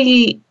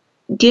really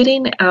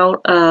getting out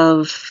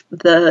of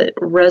the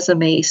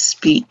resume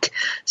speak.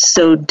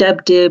 So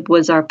Deb Dibb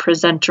was our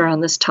presenter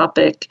on this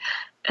topic,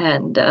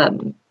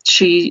 and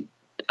she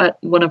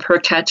one of her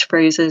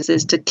catchphrases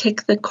is to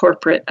kick the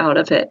corporate out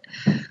of it,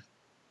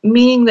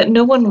 meaning that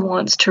no one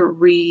wants to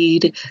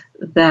read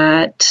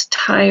that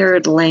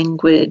tired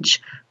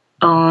language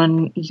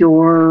on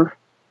your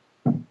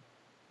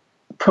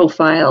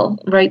profile,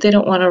 right? They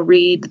don't want to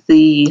read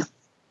the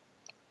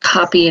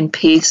copy and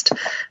paste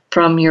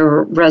from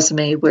your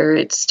resume where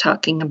it's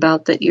talking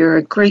about that you're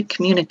a great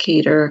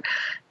communicator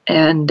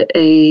and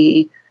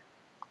a,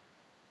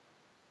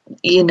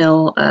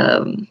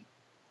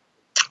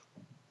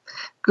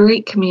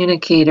 great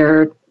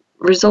communicator,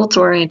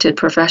 results-oriented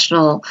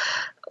professional,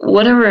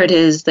 whatever it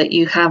is that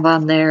you have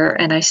on there,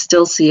 and I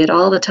still see it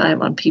all the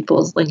time on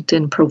people's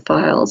LinkedIn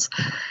profiles.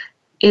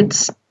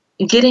 It's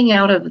getting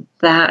out of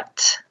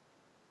that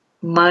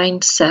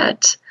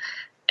mindset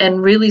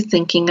and really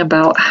thinking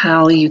about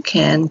how you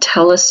can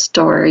tell a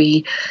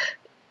story,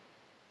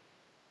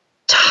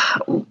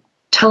 talk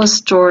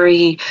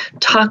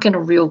in a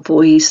real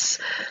voice,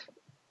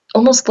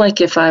 almost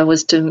like if I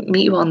was to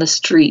meet you on the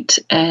street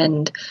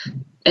and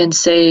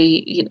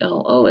say,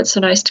 oh, it's so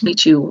nice to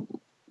meet you.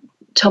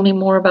 Tell me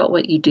more about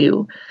what you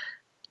do.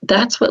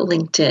 That's what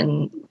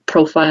LinkedIn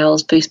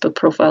profiles, Facebook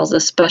profiles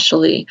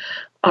especially,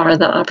 are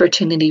the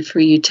opportunity for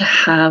you to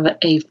have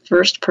a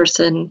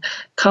first-person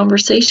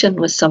conversation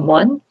with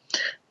someone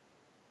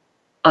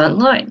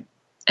online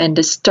and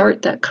to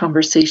start that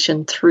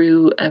conversation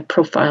through a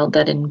profile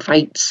that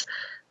invites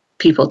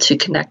people to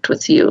connect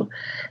with you.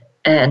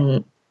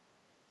 And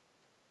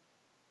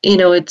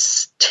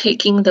it's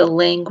taking the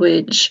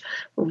language,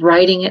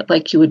 writing it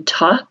like you would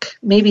talk,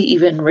 maybe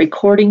even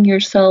recording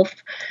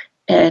yourself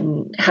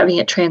and having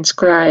it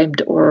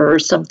transcribed or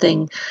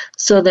something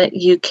so that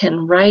you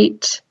can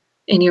write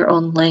in your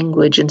own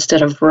language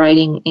instead of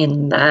writing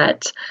in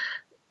that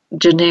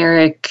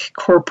generic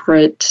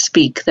corporate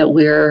speak that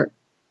we're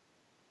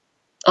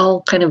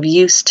all kind of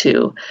used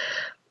to.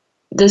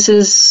 This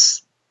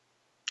is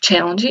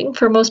challenging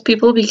for most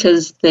people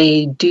because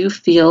they do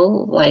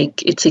feel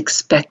like it's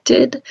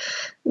expected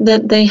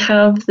that they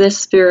have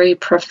this very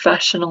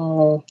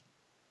professional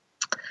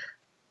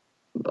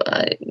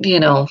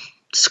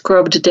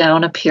scrubbed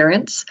down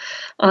appearance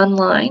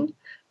online.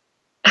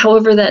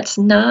 However, that's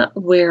not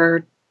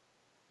where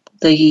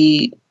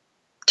the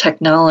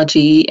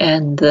technology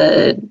and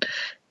the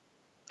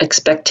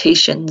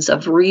expectations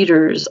of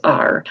readers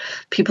are.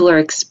 People are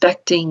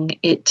expecting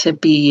it to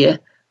be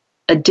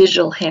a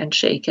digital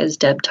handshake, as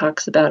Deb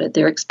talks about it.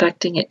 They're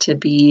expecting it to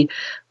be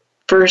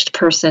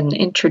first-person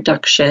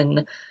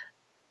introduction,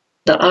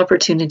 the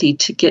opportunity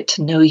to get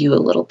to know you a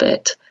little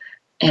bit.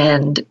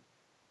 And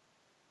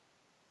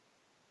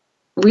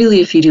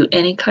really, if you do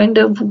any kind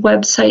of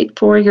website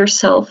for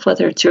yourself,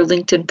 whether it's your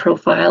LinkedIn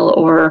profile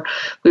or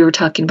we were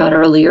talking about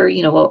earlier,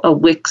 a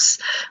Wix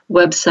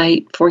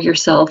website for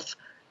yourself,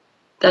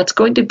 that's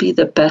going to be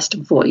the best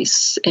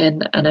voice.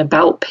 In an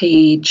about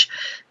page,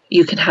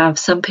 you can have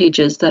some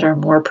pages that are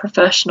more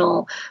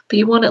professional, but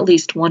you want at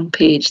least one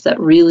page that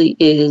really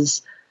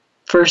is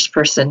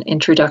first-person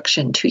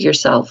introduction to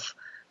yourself.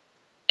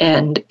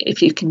 And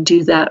if you can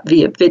do that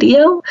via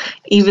video,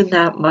 even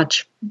that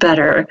much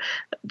better.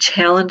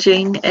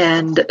 Challenging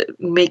and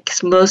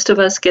makes most of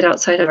us get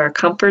outside of our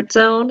comfort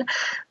zone,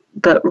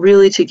 but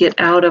really to get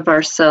out of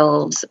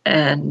ourselves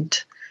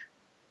and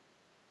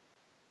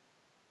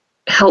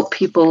help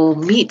people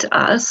meet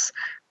us,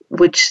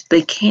 which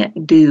they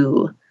can't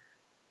do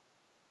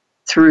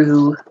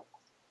through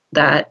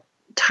that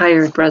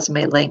tired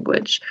resume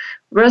language.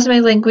 Resume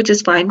language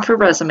is fine for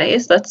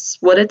resumes.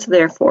 That's what it's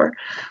there for.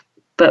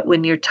 But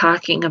when you're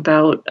talking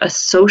about a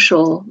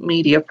social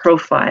media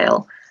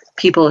profile,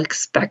 people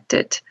expect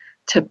it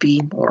to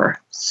be more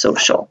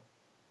social.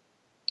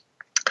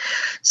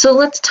 So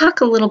let's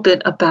talk a little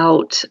bit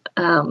about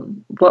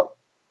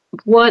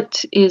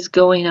what is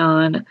going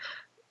on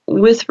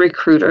with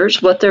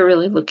recruiters, what they're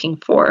really looking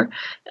for.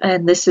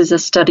 And this is a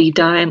study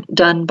done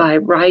by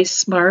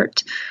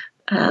RiseSmart,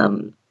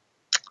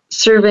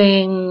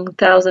 surveying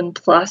 1,000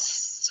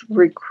 plus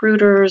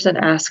recruiters and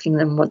asking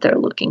them what they're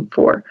looking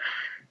for.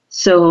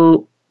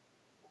 So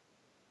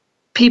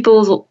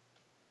people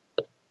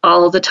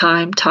all the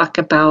time talk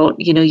about,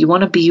 you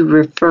want to be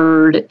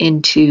referred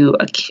into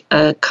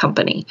a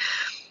company.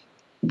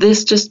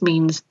 This just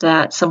means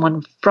that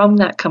someone from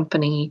that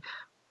company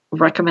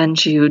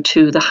recommends you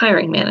to the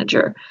hiring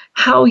manager.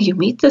 How you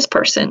meet this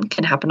person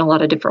can happen a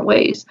lot of different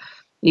ways.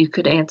 You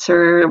could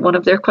answer one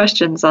of their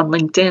questions on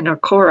LinkedIn or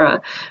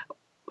Quora.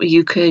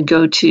 You could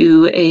go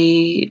to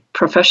a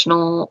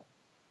professional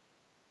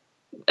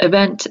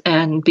event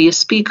and be a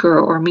speaker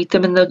or meet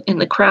them in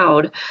the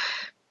crowd.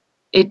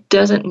 It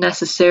doesn't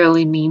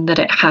necessarily mean that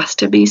it has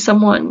to be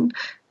someone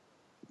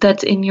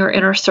that's in your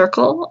inner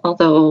circle,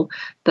 although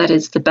that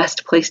is the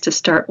best place to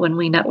start when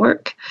we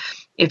network.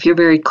 If you're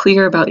very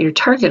clear about your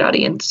target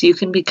audience, you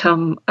can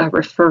become a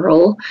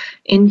referral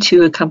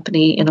into a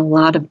company in a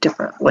lot of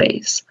different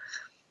ways.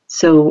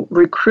 So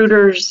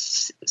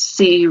recruiters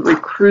see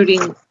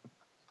recruiting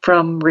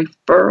from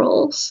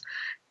referrals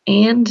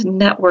and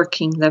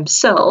networking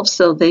themselves.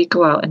 So they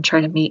go out and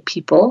try to meet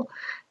people.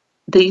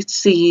 They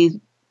see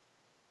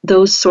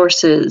those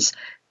sources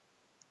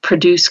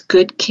produce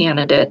good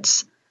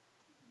candidates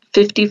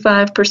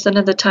 55%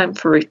 of the time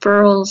for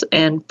referrals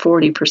and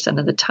 40%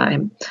 of the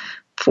time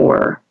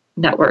for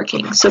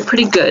networking. So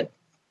pretty good.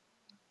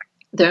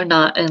 They're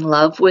not in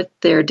love with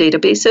their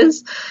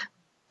databases,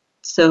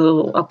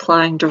 so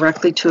applying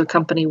directly to a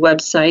company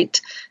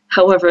website.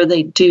 However,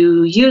 they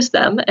do use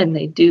them and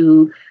they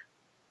do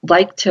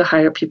like to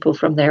hire people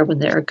from there when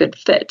they're a good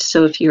fit.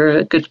 So if you're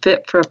a good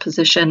fit for a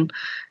position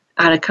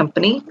at a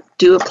company,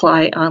 do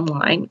apply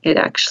online. It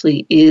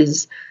actually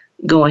is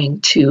going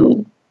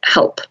to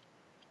help.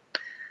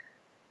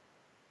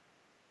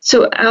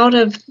 So out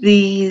of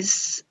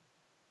these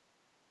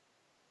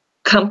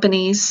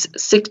companies,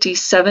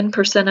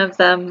 67% of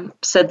them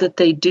said that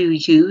they do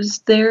use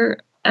their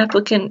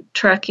applicant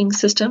tracking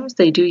systems.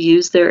 They do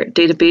use their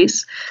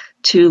database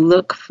to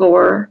look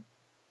for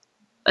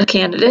a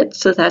candidate.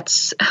 So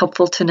that's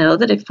helpful to know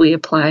that if we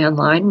apply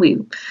online, we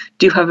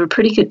do have a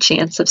pretty good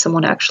chance of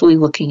someone actually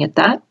looking at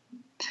that.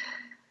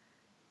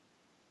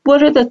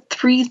 What are the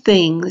 3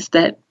 things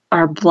that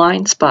are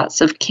blind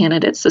spots of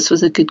candidates? This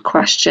was a good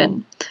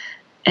question.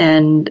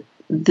 And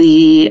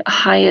the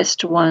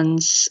highest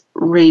ones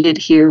rated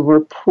here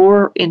were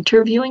poor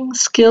interviewing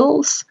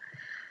skills,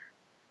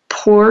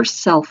 poor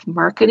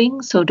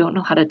self-marketing, so don't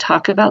know how to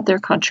talk about their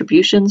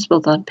contributions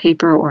both on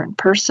paper or in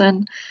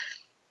person,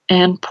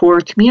 and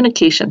poor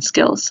communication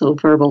skills, so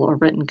verbal or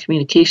written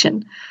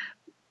communication.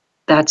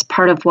 That's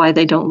part of why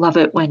they don't love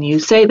it when you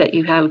say that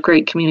you have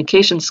great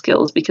communication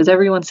skills, because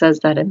everyone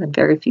says that and then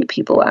very few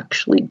people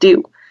actually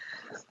do.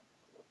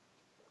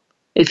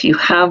 If you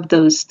have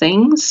those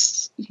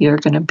things, you're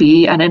going to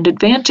be at an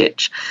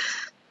advantage.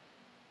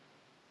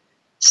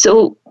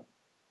 So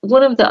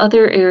one of the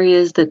other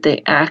areas that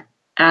they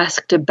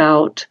asked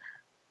about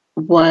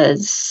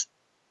was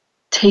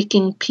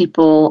taking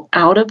people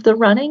out of the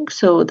running.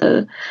 So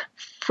the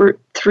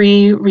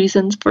 3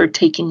 reasons for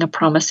taking a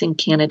promising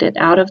candidate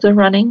out of the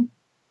running.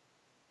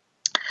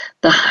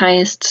 The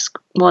highest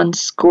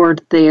ones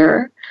scored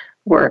there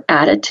were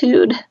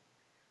attitude,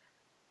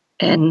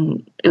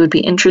 And it would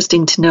be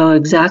interesting to know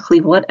exactly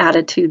what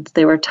attitudes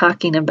they were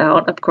talking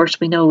about. Of course,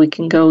 we know we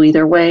can go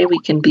either way. We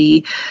can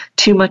be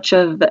too much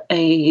of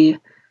a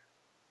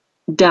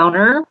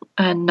downer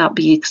and not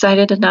be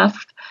excited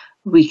enough.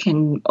 We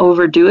can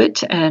overdo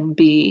it and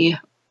be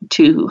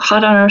too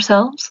hot on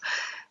ourselves.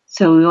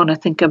 So we want to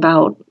think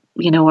about,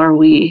 are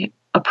we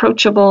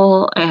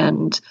approachable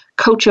and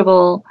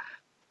coachable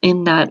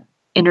in that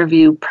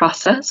interview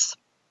process?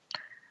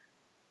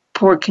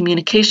 Poor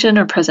communication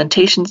or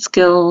presentation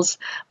skills.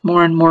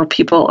 More and more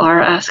people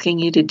are asking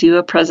you to do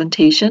a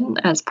presentation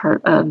as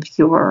part of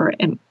your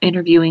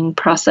interviewing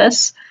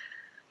process.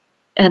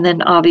 And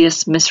then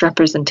obvious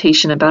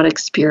misrepresentation about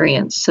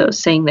experience. So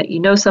saying that you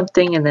know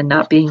something and then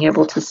not being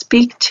able to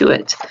speak to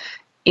it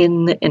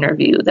in the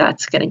interview.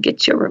 That's going to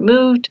get you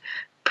removed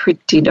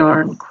pretty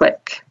darn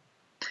quick.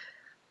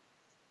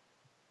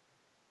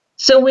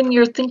 So when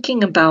you're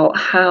thinking about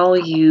how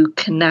you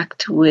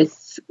connect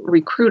with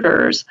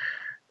recruiters,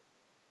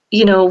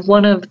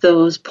 one of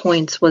those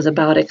points was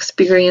about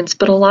experience,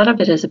 but a lot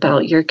of it is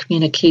about your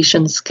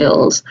communication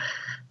skills.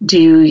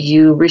 Do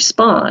you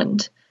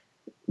respond?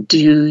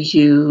 Do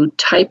you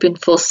type in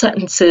full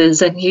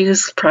sentences and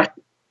use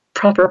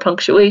proper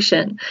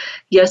punctuation?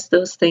 Yes,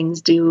 those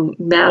things do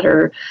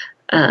matter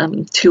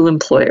to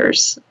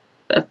employers.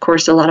 Of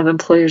course, a lot of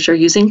employers are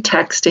using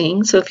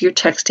texting. So if you're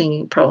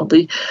texting,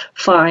 probably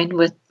fine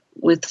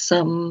with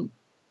some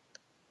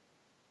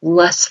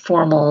less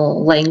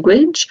formal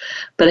language,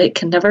 but it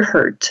can never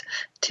hurt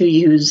to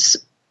use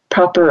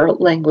proper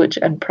language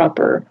and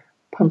proper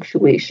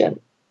punctuation.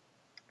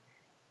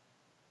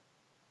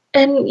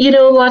 And,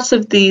 lots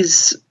of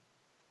these,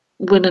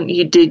 when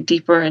you dig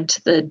deeper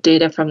into the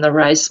data from the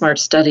Rise Smart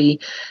study,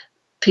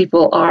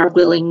 people are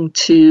willing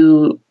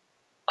to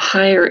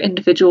hire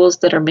individuals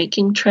that are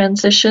making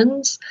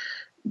transitions,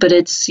 but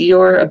it's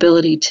your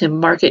ability to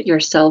market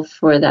yourself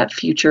for that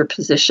future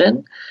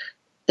position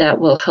that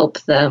will help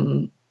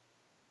them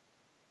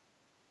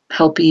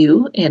help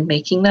you in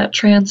making that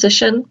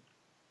transition.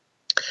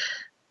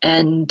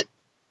 And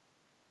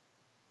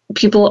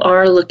people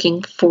are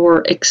looking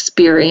for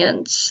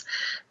experience.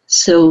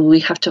 So we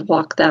have to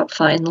walk that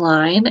fine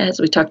line, as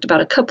we talked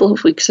about a couple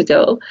of weeks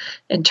ago,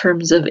 in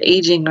terms of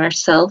aging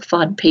ourselves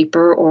on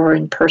paper or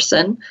in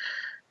person.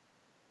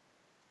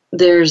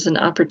 There's an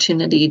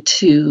opportunity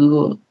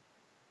to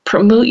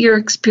promote your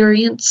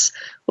experience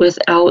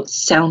without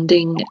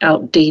sounding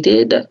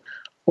outdated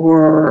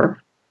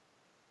or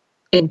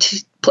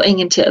playing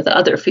into the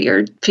other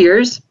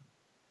fears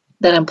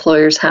that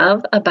employers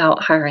have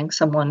about hiring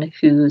someone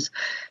who's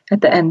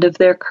at the end of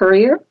their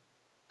career.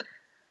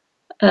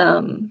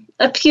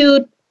 A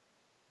few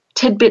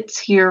tidbits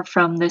here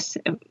from this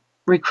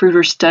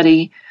recruiter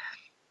study.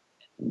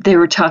 They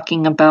were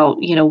talking about,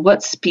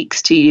 what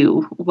speaks to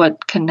you,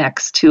 what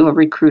connects to a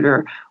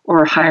recruiter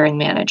or a hiring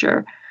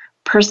manager.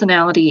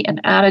 Personality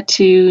and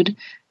attitude,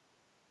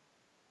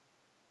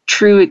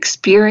 true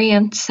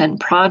experience and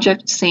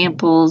project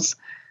samples,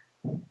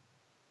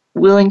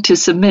 willing to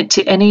submit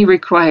to any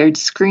required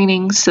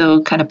screening,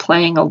 so kind of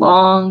playing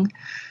along,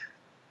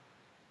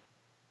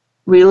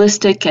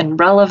 realistic and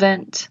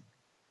relevant,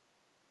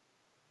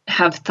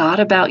 have thought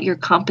about your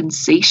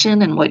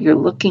compensation and what you're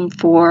looking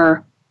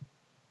for,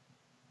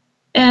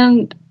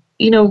 and,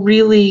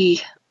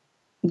 really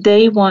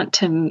they want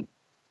to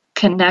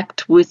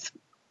connect with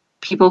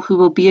people who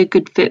will be a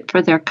good fit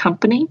for their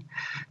company.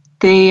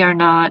 They are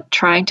not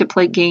trying to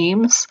play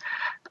games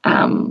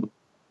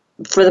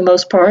for the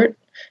most part.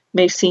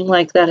 May seem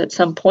like that at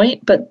some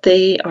point, but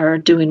they are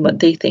doing what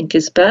they think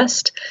is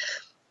best.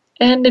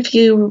 And if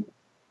you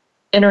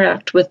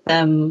interact with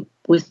them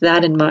with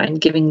that in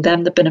mind, giving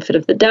them the benefit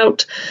of the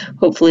doubt,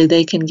 hopefully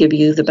they can give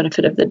you the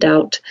benefit of the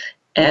doubt,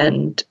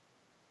 and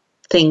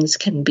things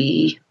can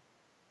be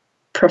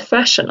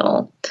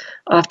professional.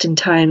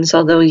 Oftentimes,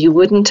 although you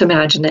wouldn't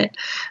imagine it,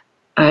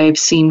 I've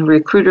seen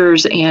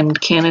recruiters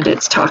and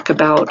candidates talk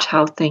about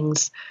how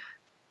things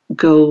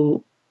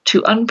go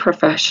to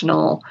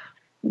unprofessional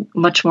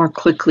much more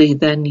quickly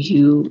than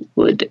you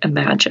would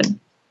imagine.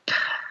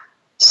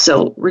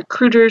 So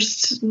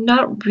recruiters,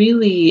 not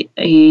really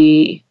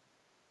a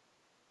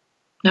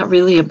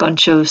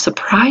bunch of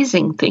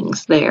surprising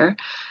things there,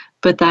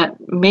 but that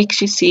makes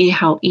you see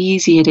how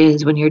easy it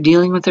is when you're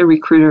dealing with a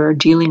recruiter or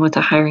dealing with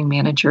a hiring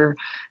manager,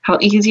 how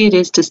easy it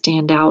is to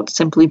stand out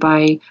simply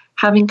by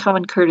having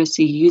common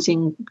courtesy,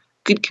 using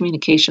good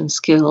communication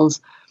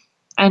skills.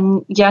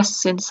 And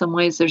yes, in some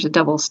ways there's a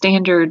double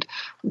standard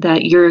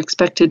that you're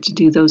expected to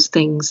do those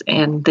things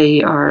and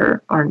they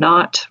are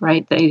not,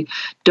 right? They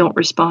don't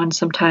respond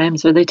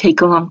sometimes, or they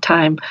take a long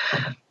time.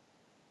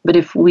 But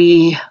if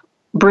we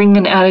bring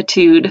an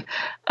attitude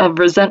of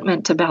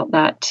resentment about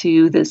that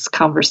to this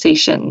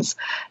conversations,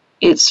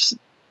 it's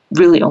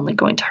really only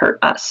going to hurt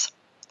us.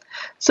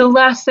 So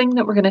last thing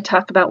that we're going to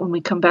talk about when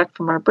we come back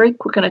from our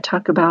break, we're going to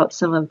talk about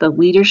some of the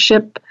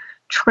leadership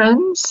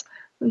trends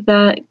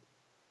that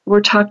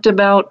were talked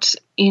about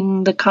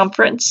in the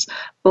conference,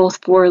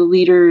 both for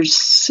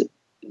leaders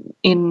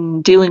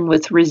in dealing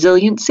with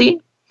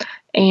resiliency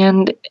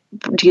and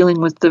dealing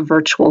with the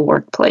virtual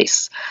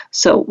workplace.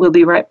 So we'll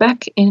be right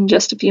back in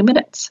just a few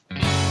minutes.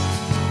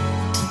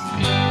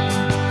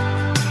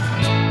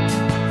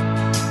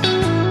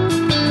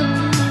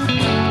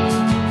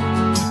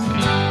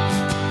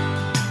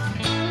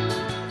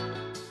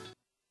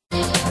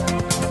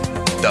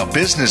 The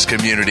business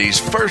community's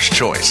first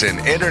choice in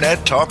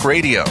Internet Talk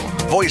Radio,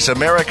 Voice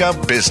America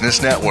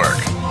Business Network.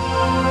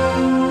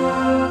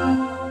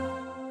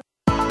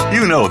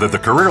 You know that the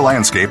career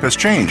landscape has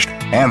changed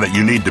and that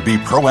you need to be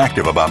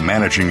proactive about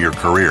managing your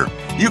career.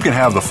 You can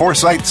have the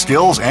foresight,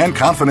 skills, and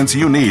confidence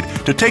you need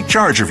to take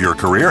charge of your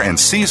career and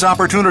seize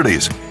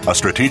opportunities. A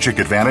strategic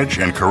advantage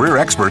and career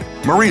expert,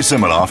 Marie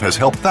Zimenoff has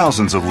helped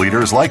thousands of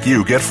leaders like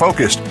you get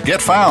focused,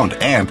 get found,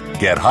 and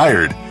get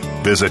hired.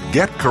 Visit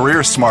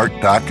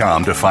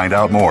getcareersmart.com to find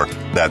out more.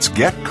 That's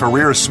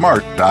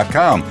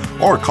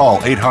getcareersmart.com or call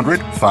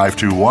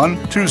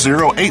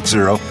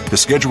 800-521-2080 to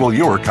schedule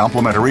your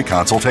complimentary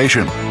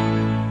consultation.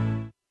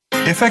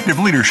 Effective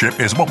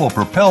leadership is what will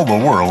propel the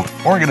world,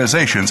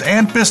 organizations,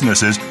 and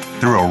businesses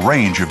through a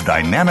range of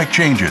dynamic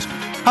changes.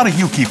 How do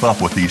you keep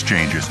up with these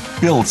changes,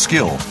 build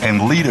skills,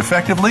 and lead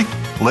effectively?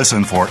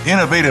 Listen for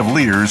Innovative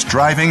Leaders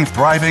Driving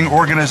Thriving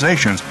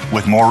Organizations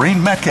with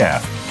Maureen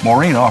Metcalf.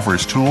 Maureen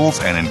offers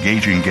tools and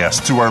engaging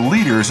guests who are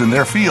leaders in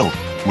their field.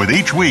 With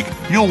each week,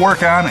 you'll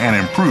work on and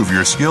improve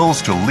your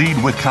skills to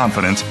lead with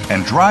confidence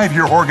and drive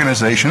your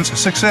organization's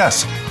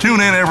success.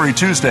 Tune in every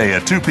Tuesday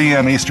at 2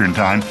 p.m. Eastern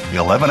Time,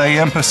 11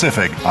 a.m.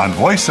 Pacific on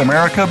Voice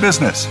America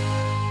Business.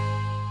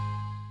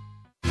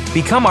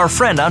 Become our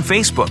friend on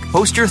Facebook.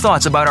 Post your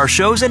thoughts about our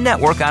shows and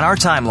network on our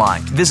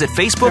timeline. Visit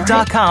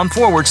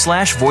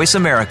facebook.com/Voice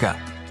America.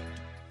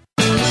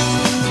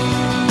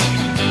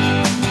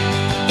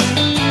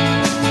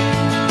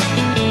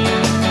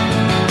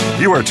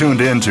 You are tuned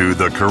in to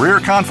The Career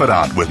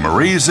Confidante with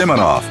Marie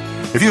Zimenoff.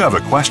 If you have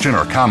a question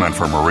or comment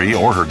for Marie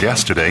or her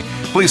guest today,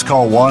 please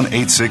call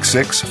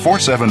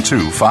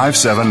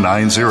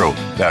 1-866-472-5790.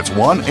 That's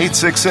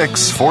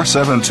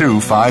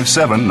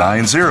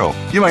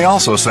 1-866-472-5790. You may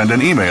also send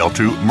an email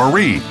to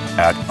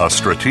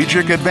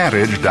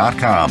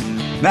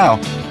marie@astrategicadvantage.com. Now,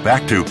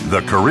 back to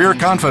The Career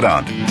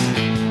Confidante.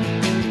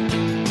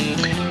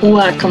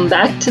 Welcome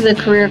back to the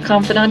Career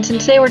Confidante, and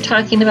today we're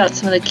talking about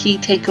some of the key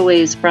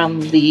takeaways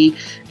from the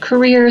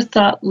Career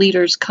Thought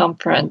Leaders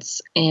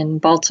Conference in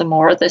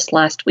Baltimore this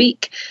last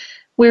week,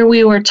 where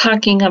we were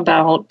talking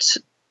about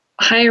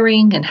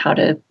hiring and how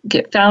to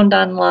get found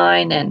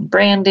online and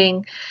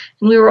branding,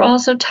 and we were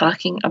also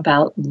talking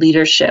about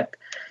leadership.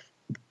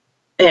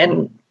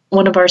 And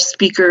one of our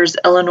speakers,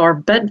 Eleanor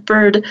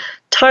Bedford,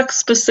 talks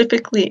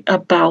specifically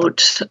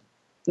about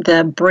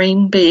the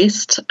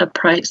brain-based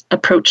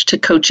approach to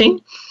coaching.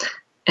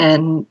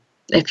 And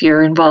if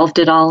you're involved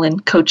at all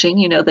in coaching,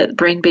 you know that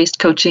brain-based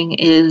coaching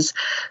is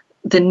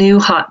the new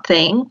hot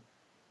thing.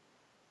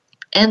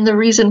 And the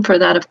reason for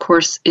that, of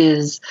course,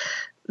 is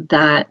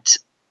that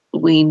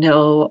we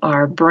know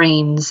our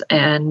brains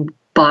and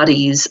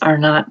bodies are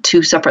not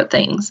two separate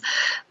things.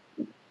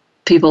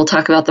 People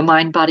talk about the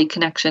mind-body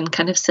connection,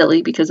 kind of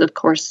silly, because of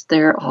course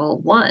they're all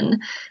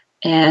one.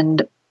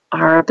 And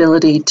our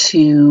ability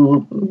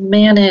to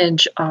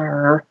manage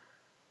our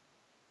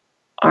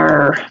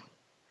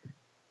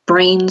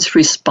brain's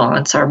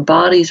response, our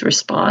body's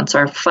response,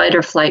 our fight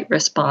or flight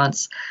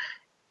response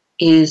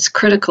is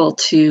critical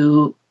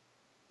to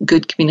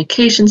good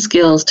communication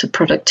skills, to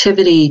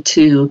productivity,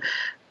 to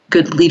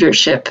good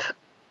leadership.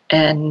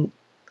 And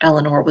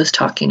Eleanor was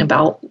talking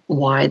about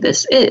why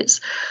this is.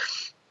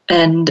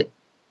 And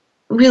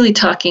really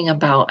talking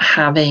about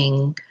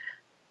having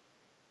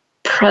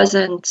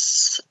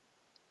presence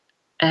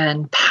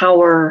and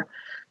power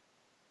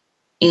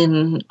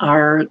in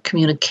our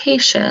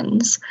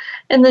communications.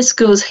 And this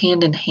goes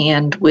hand in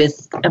hand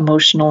with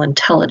emotional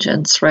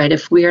intelligence, right?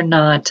 If we're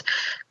not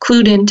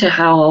clued into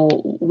how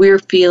we're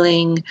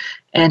feeling,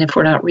 and if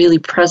we're not really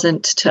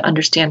present to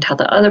understand how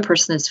the other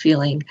person is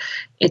feeling,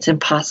 it's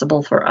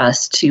impossible for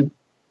us to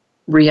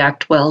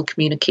react well,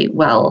 communicate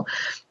well,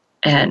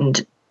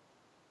 and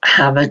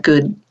have a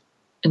good,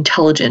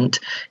 intelligent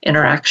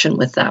interaction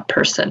with that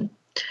person.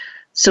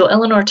 So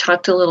Eleanor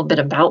talked a little bit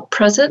about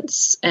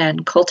presence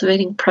and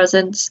cultivating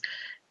presence,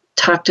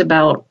 talked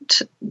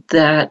about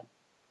that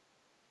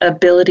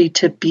ability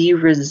to be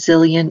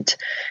resilient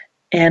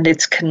and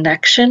its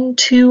connection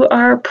to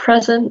our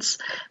presence.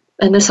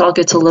 And this all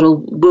gets a little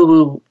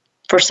woo-woo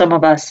for some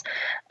of us.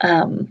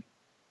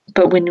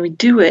 But when we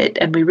do it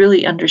and we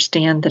really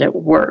understand that it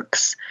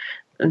works,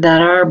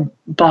 that our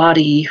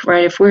body,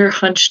 right, if we're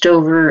hunched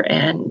over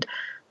and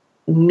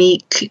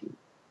meek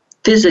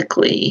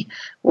physically,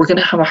 we're going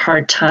to have a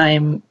hard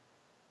time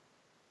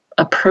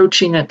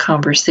approaching a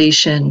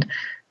conversation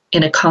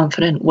in a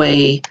confident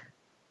way,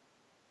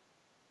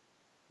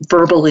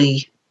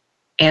 verbally,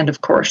 and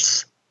of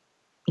course,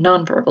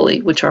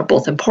 non-verbally, which are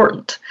both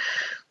important.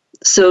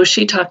 So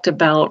she talked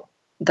about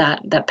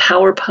that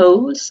power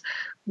pose,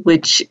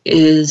 which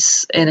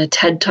is in a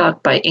TED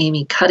Talk by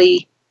Amy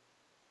Cuddy,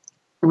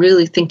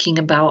 really thinking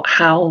about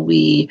how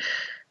we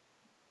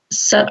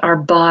set our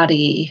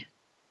body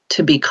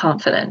to be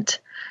confident.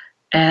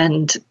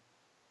 And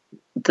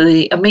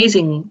the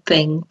amazing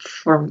thing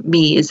for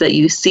me is that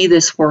you see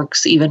this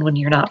works even when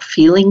you're not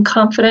feeling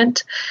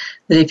confident,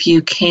 that if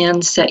you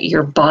can set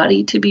your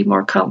body to be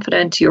more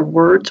confident, your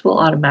words will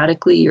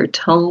automatically, your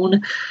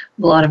tone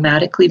will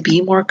automatically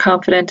be more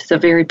confident. It's a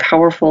very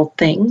powerful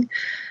thing.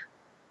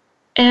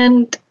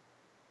 And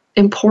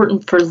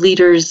important for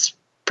leaders,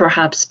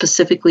 perhaps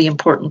specifically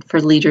important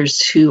for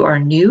leaders who are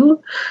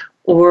new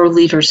or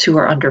leaders who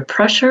are under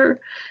pressure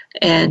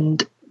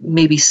and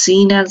maybe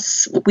seen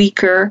as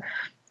weaker.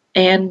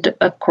 And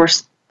of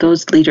course,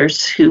 those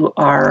leaders who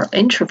are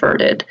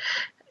introverted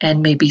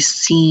and maybe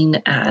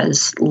seen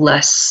as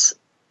less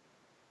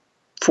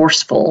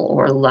forceful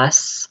or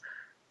less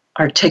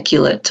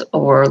articulate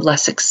or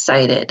less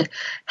excited.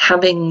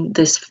 Having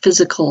this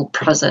physical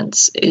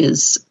presence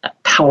is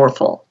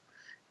powerful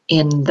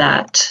in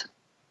those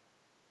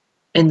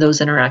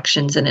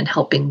interactions and in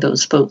helping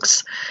those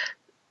folks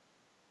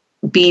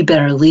be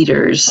better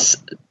leaders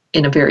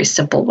in a very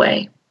simple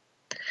way.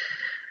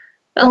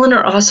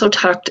 Eleanor also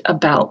talked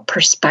about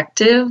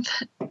perspective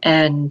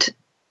and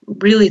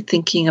really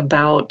thinking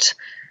about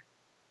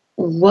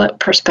what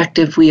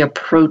perspective we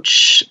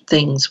approach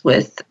things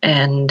with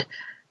and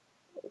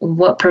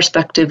what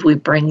perspective we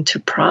bring to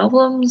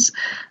problems.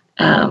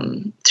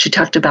 She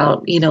talked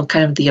about,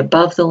 kind of the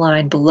above the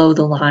line, below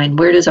the line.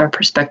 Where does our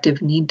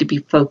perspective need to be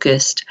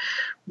focused?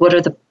 What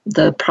are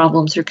the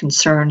problems or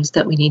concerns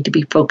that we need to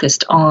be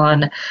focused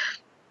on?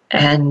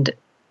 And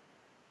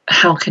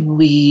how can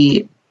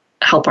we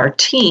help our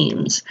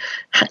teams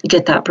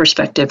get that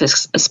perspective,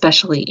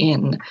 especially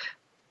in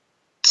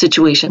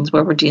situations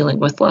where we're dealing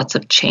with lots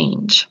of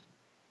change?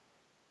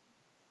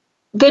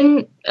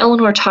 Then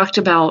Eleanor talked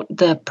about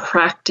the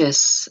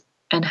practice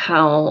and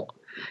how,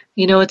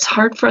 it's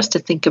hard for us to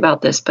think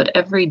about this, but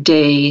every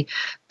day,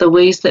 the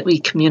ways that we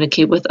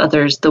communicate with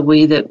others, the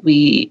way that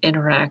we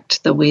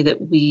interact, the way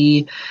that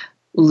we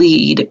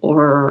lead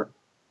or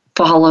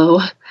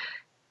follow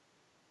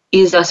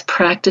is us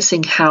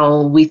practicing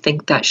how we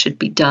think that should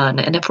be done.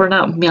 And if we're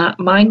not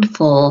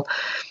mindful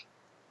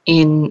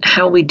in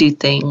how we do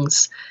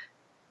things,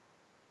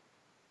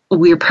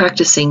 we're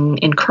practicing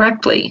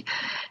incorrectly.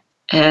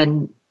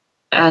 And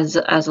as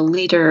a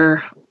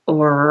leader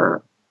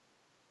or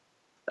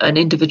an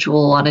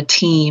individual on a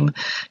team,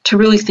 to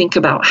really think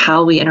about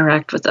how we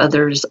interact with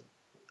others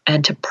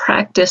and to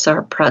practice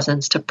our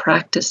presence, to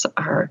practice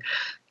our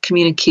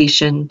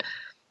communication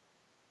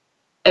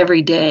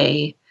every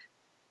day,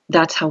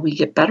 that's how we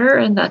get better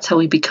and that's how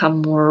we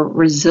become more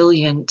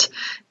resilient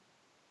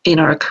in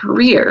our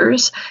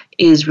careers,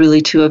 is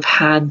really to have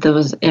had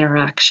those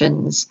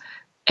interactions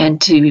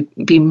and to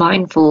be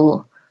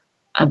mindful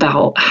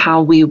about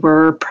how we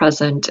were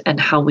present and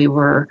how we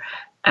were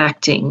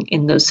acting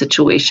in those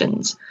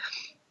situations.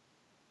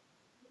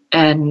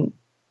 And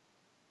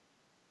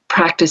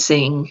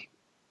practicing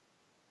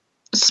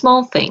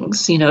small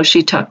things.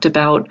 She talked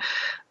about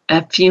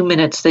a few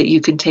minutes that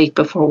you can take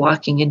before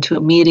walking into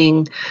a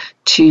meeting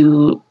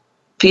to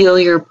feel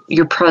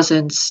your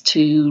presence,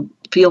 to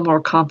feel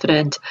more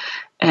confident,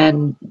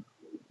 and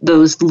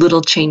those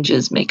little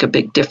changes make a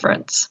big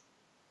difference.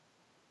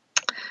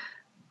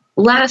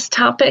 Last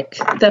topic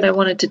that I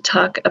wanted to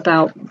talk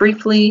about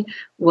briefly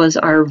was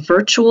our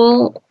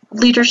virtual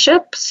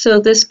leadership. So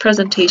this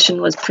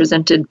presentation was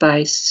presented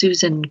by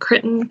Susan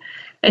Critton,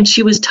 and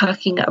she was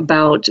talking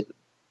about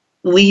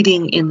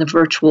leading in the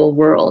virtual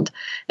world.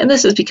 And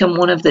this has become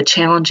one of the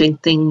challenging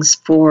things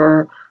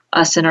for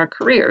us in our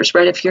careers,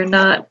 right? If you're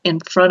not in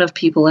front of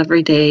people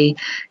every day,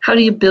 how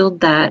do you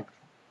build that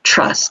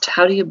trust?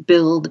 How do you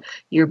build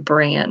your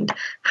brand?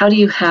 How do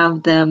you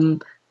have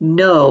them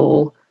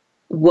know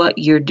what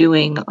you're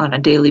doing on a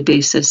daily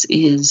basis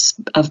is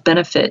of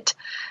benefit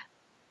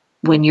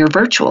when you're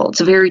virtual?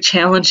 It's a very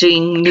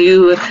challenging,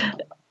 new,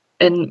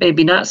 and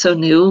maybe not so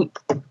new.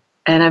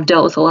 And I've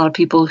dealt with a lot of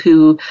people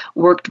who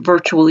worked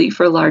virtually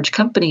for large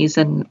companies,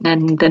 and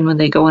then when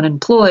they go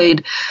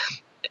unemployed,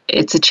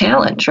 it's a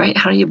challenge, right?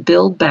 How do you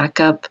build back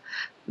up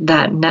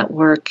that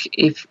network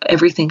if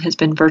everything has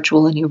been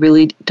virtual and you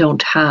really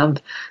don't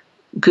have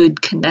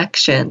good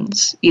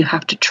connections? You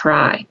have to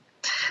try.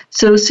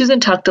 So Susan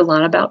talked a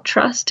lot about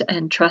trust,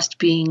 and trust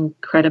being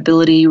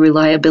credibility,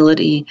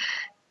 reliability,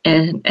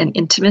 and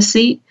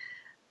intimacy.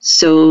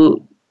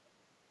 So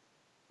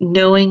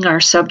knowing our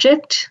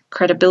subject,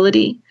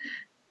 credibility,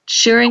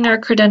 sharing our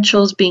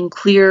credentials, being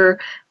clear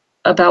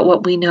about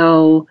what we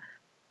know,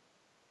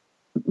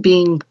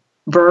 being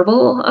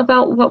verbal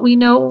about what we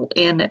know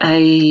in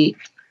a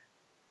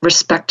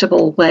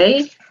respectable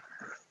way,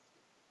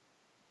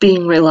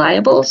 being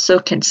reliable. So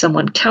can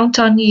someone count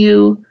on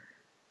you?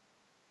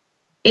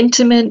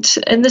 Intimate,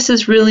 and this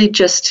is really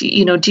just, do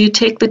you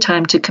take the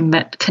time to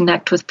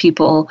connect with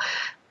people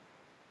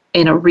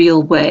in a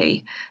real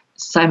way?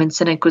 Simon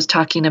Sinek was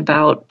talking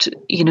about,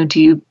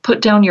 do you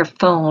put down your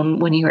phone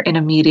when you're in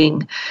a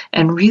meeting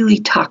and really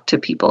talk to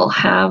people,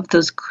 have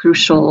those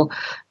crucial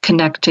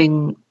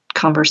connecting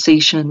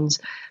conversations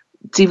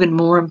it's even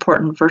more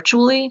important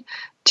virtually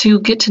to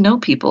get to know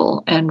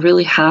people and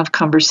really have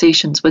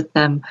conversations with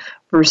them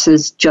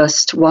versus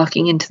just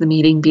walking into the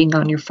meeting, being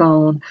on your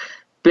phone,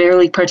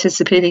 barely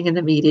participating in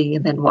the meeting,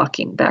 and then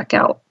walking back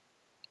out.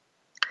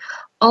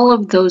 All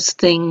of those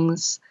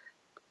things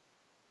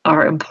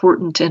are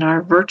important in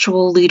our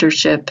virtual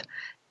leadership,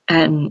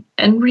 and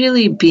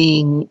really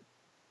being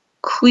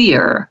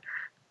clear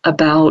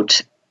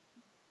about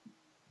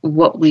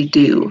what we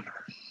do.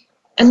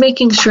 And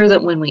making sure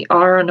that when we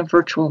are on a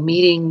virtual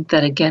meeting,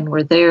 that again,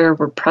 we're there,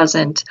 we're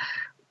present,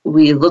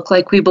 we look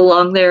like we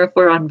belong there if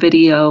we're on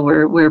video,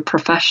 we're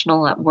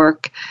professional at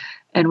work,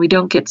 and we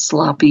don't get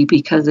sloppy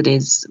because it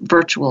is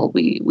virtual.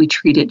 We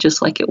treat it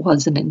just like it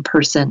was an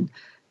in-person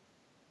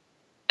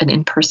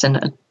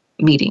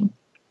meeting.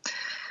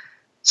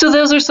 So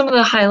those are some of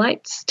the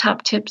highlights,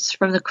 top tips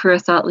from the Career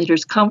Thought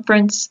Leaders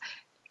Conference.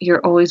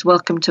 You're always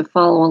welcome to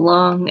follow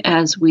along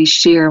as we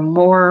share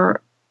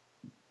more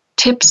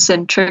tips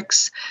and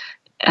tricks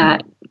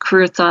at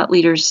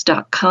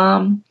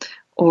careerthoughtleaders.com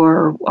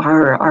or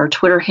our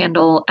Twitter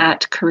handle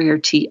at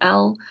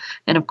CareerTL.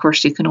 And of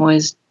course, you can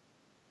always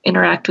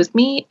interact with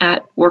me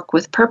at Work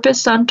with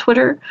Purpose on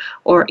Twitter,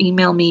 or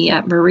email me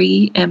at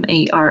Marie,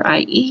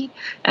 M-A-R-I-E,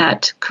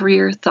 at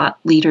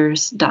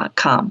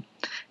careerthoughtleaders.com.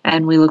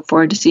 And we look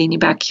forward to seeing you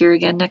back here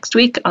again next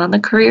week on the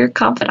Career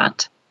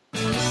Confidante.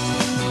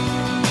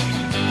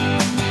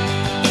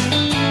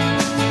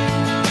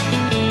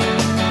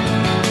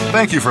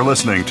 Thank you for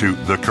listening to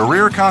The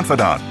Career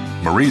Confidante.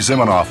 Marie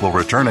Zimenoff will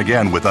return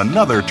again with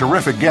another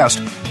terrific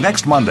guest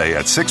next Monday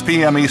at 6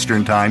 p.m.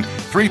 Eastern Time,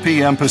 3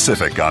 p.m.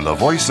 Pacific on the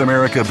Voice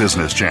America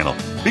Business Channel.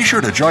 Be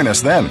sure to join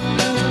us then.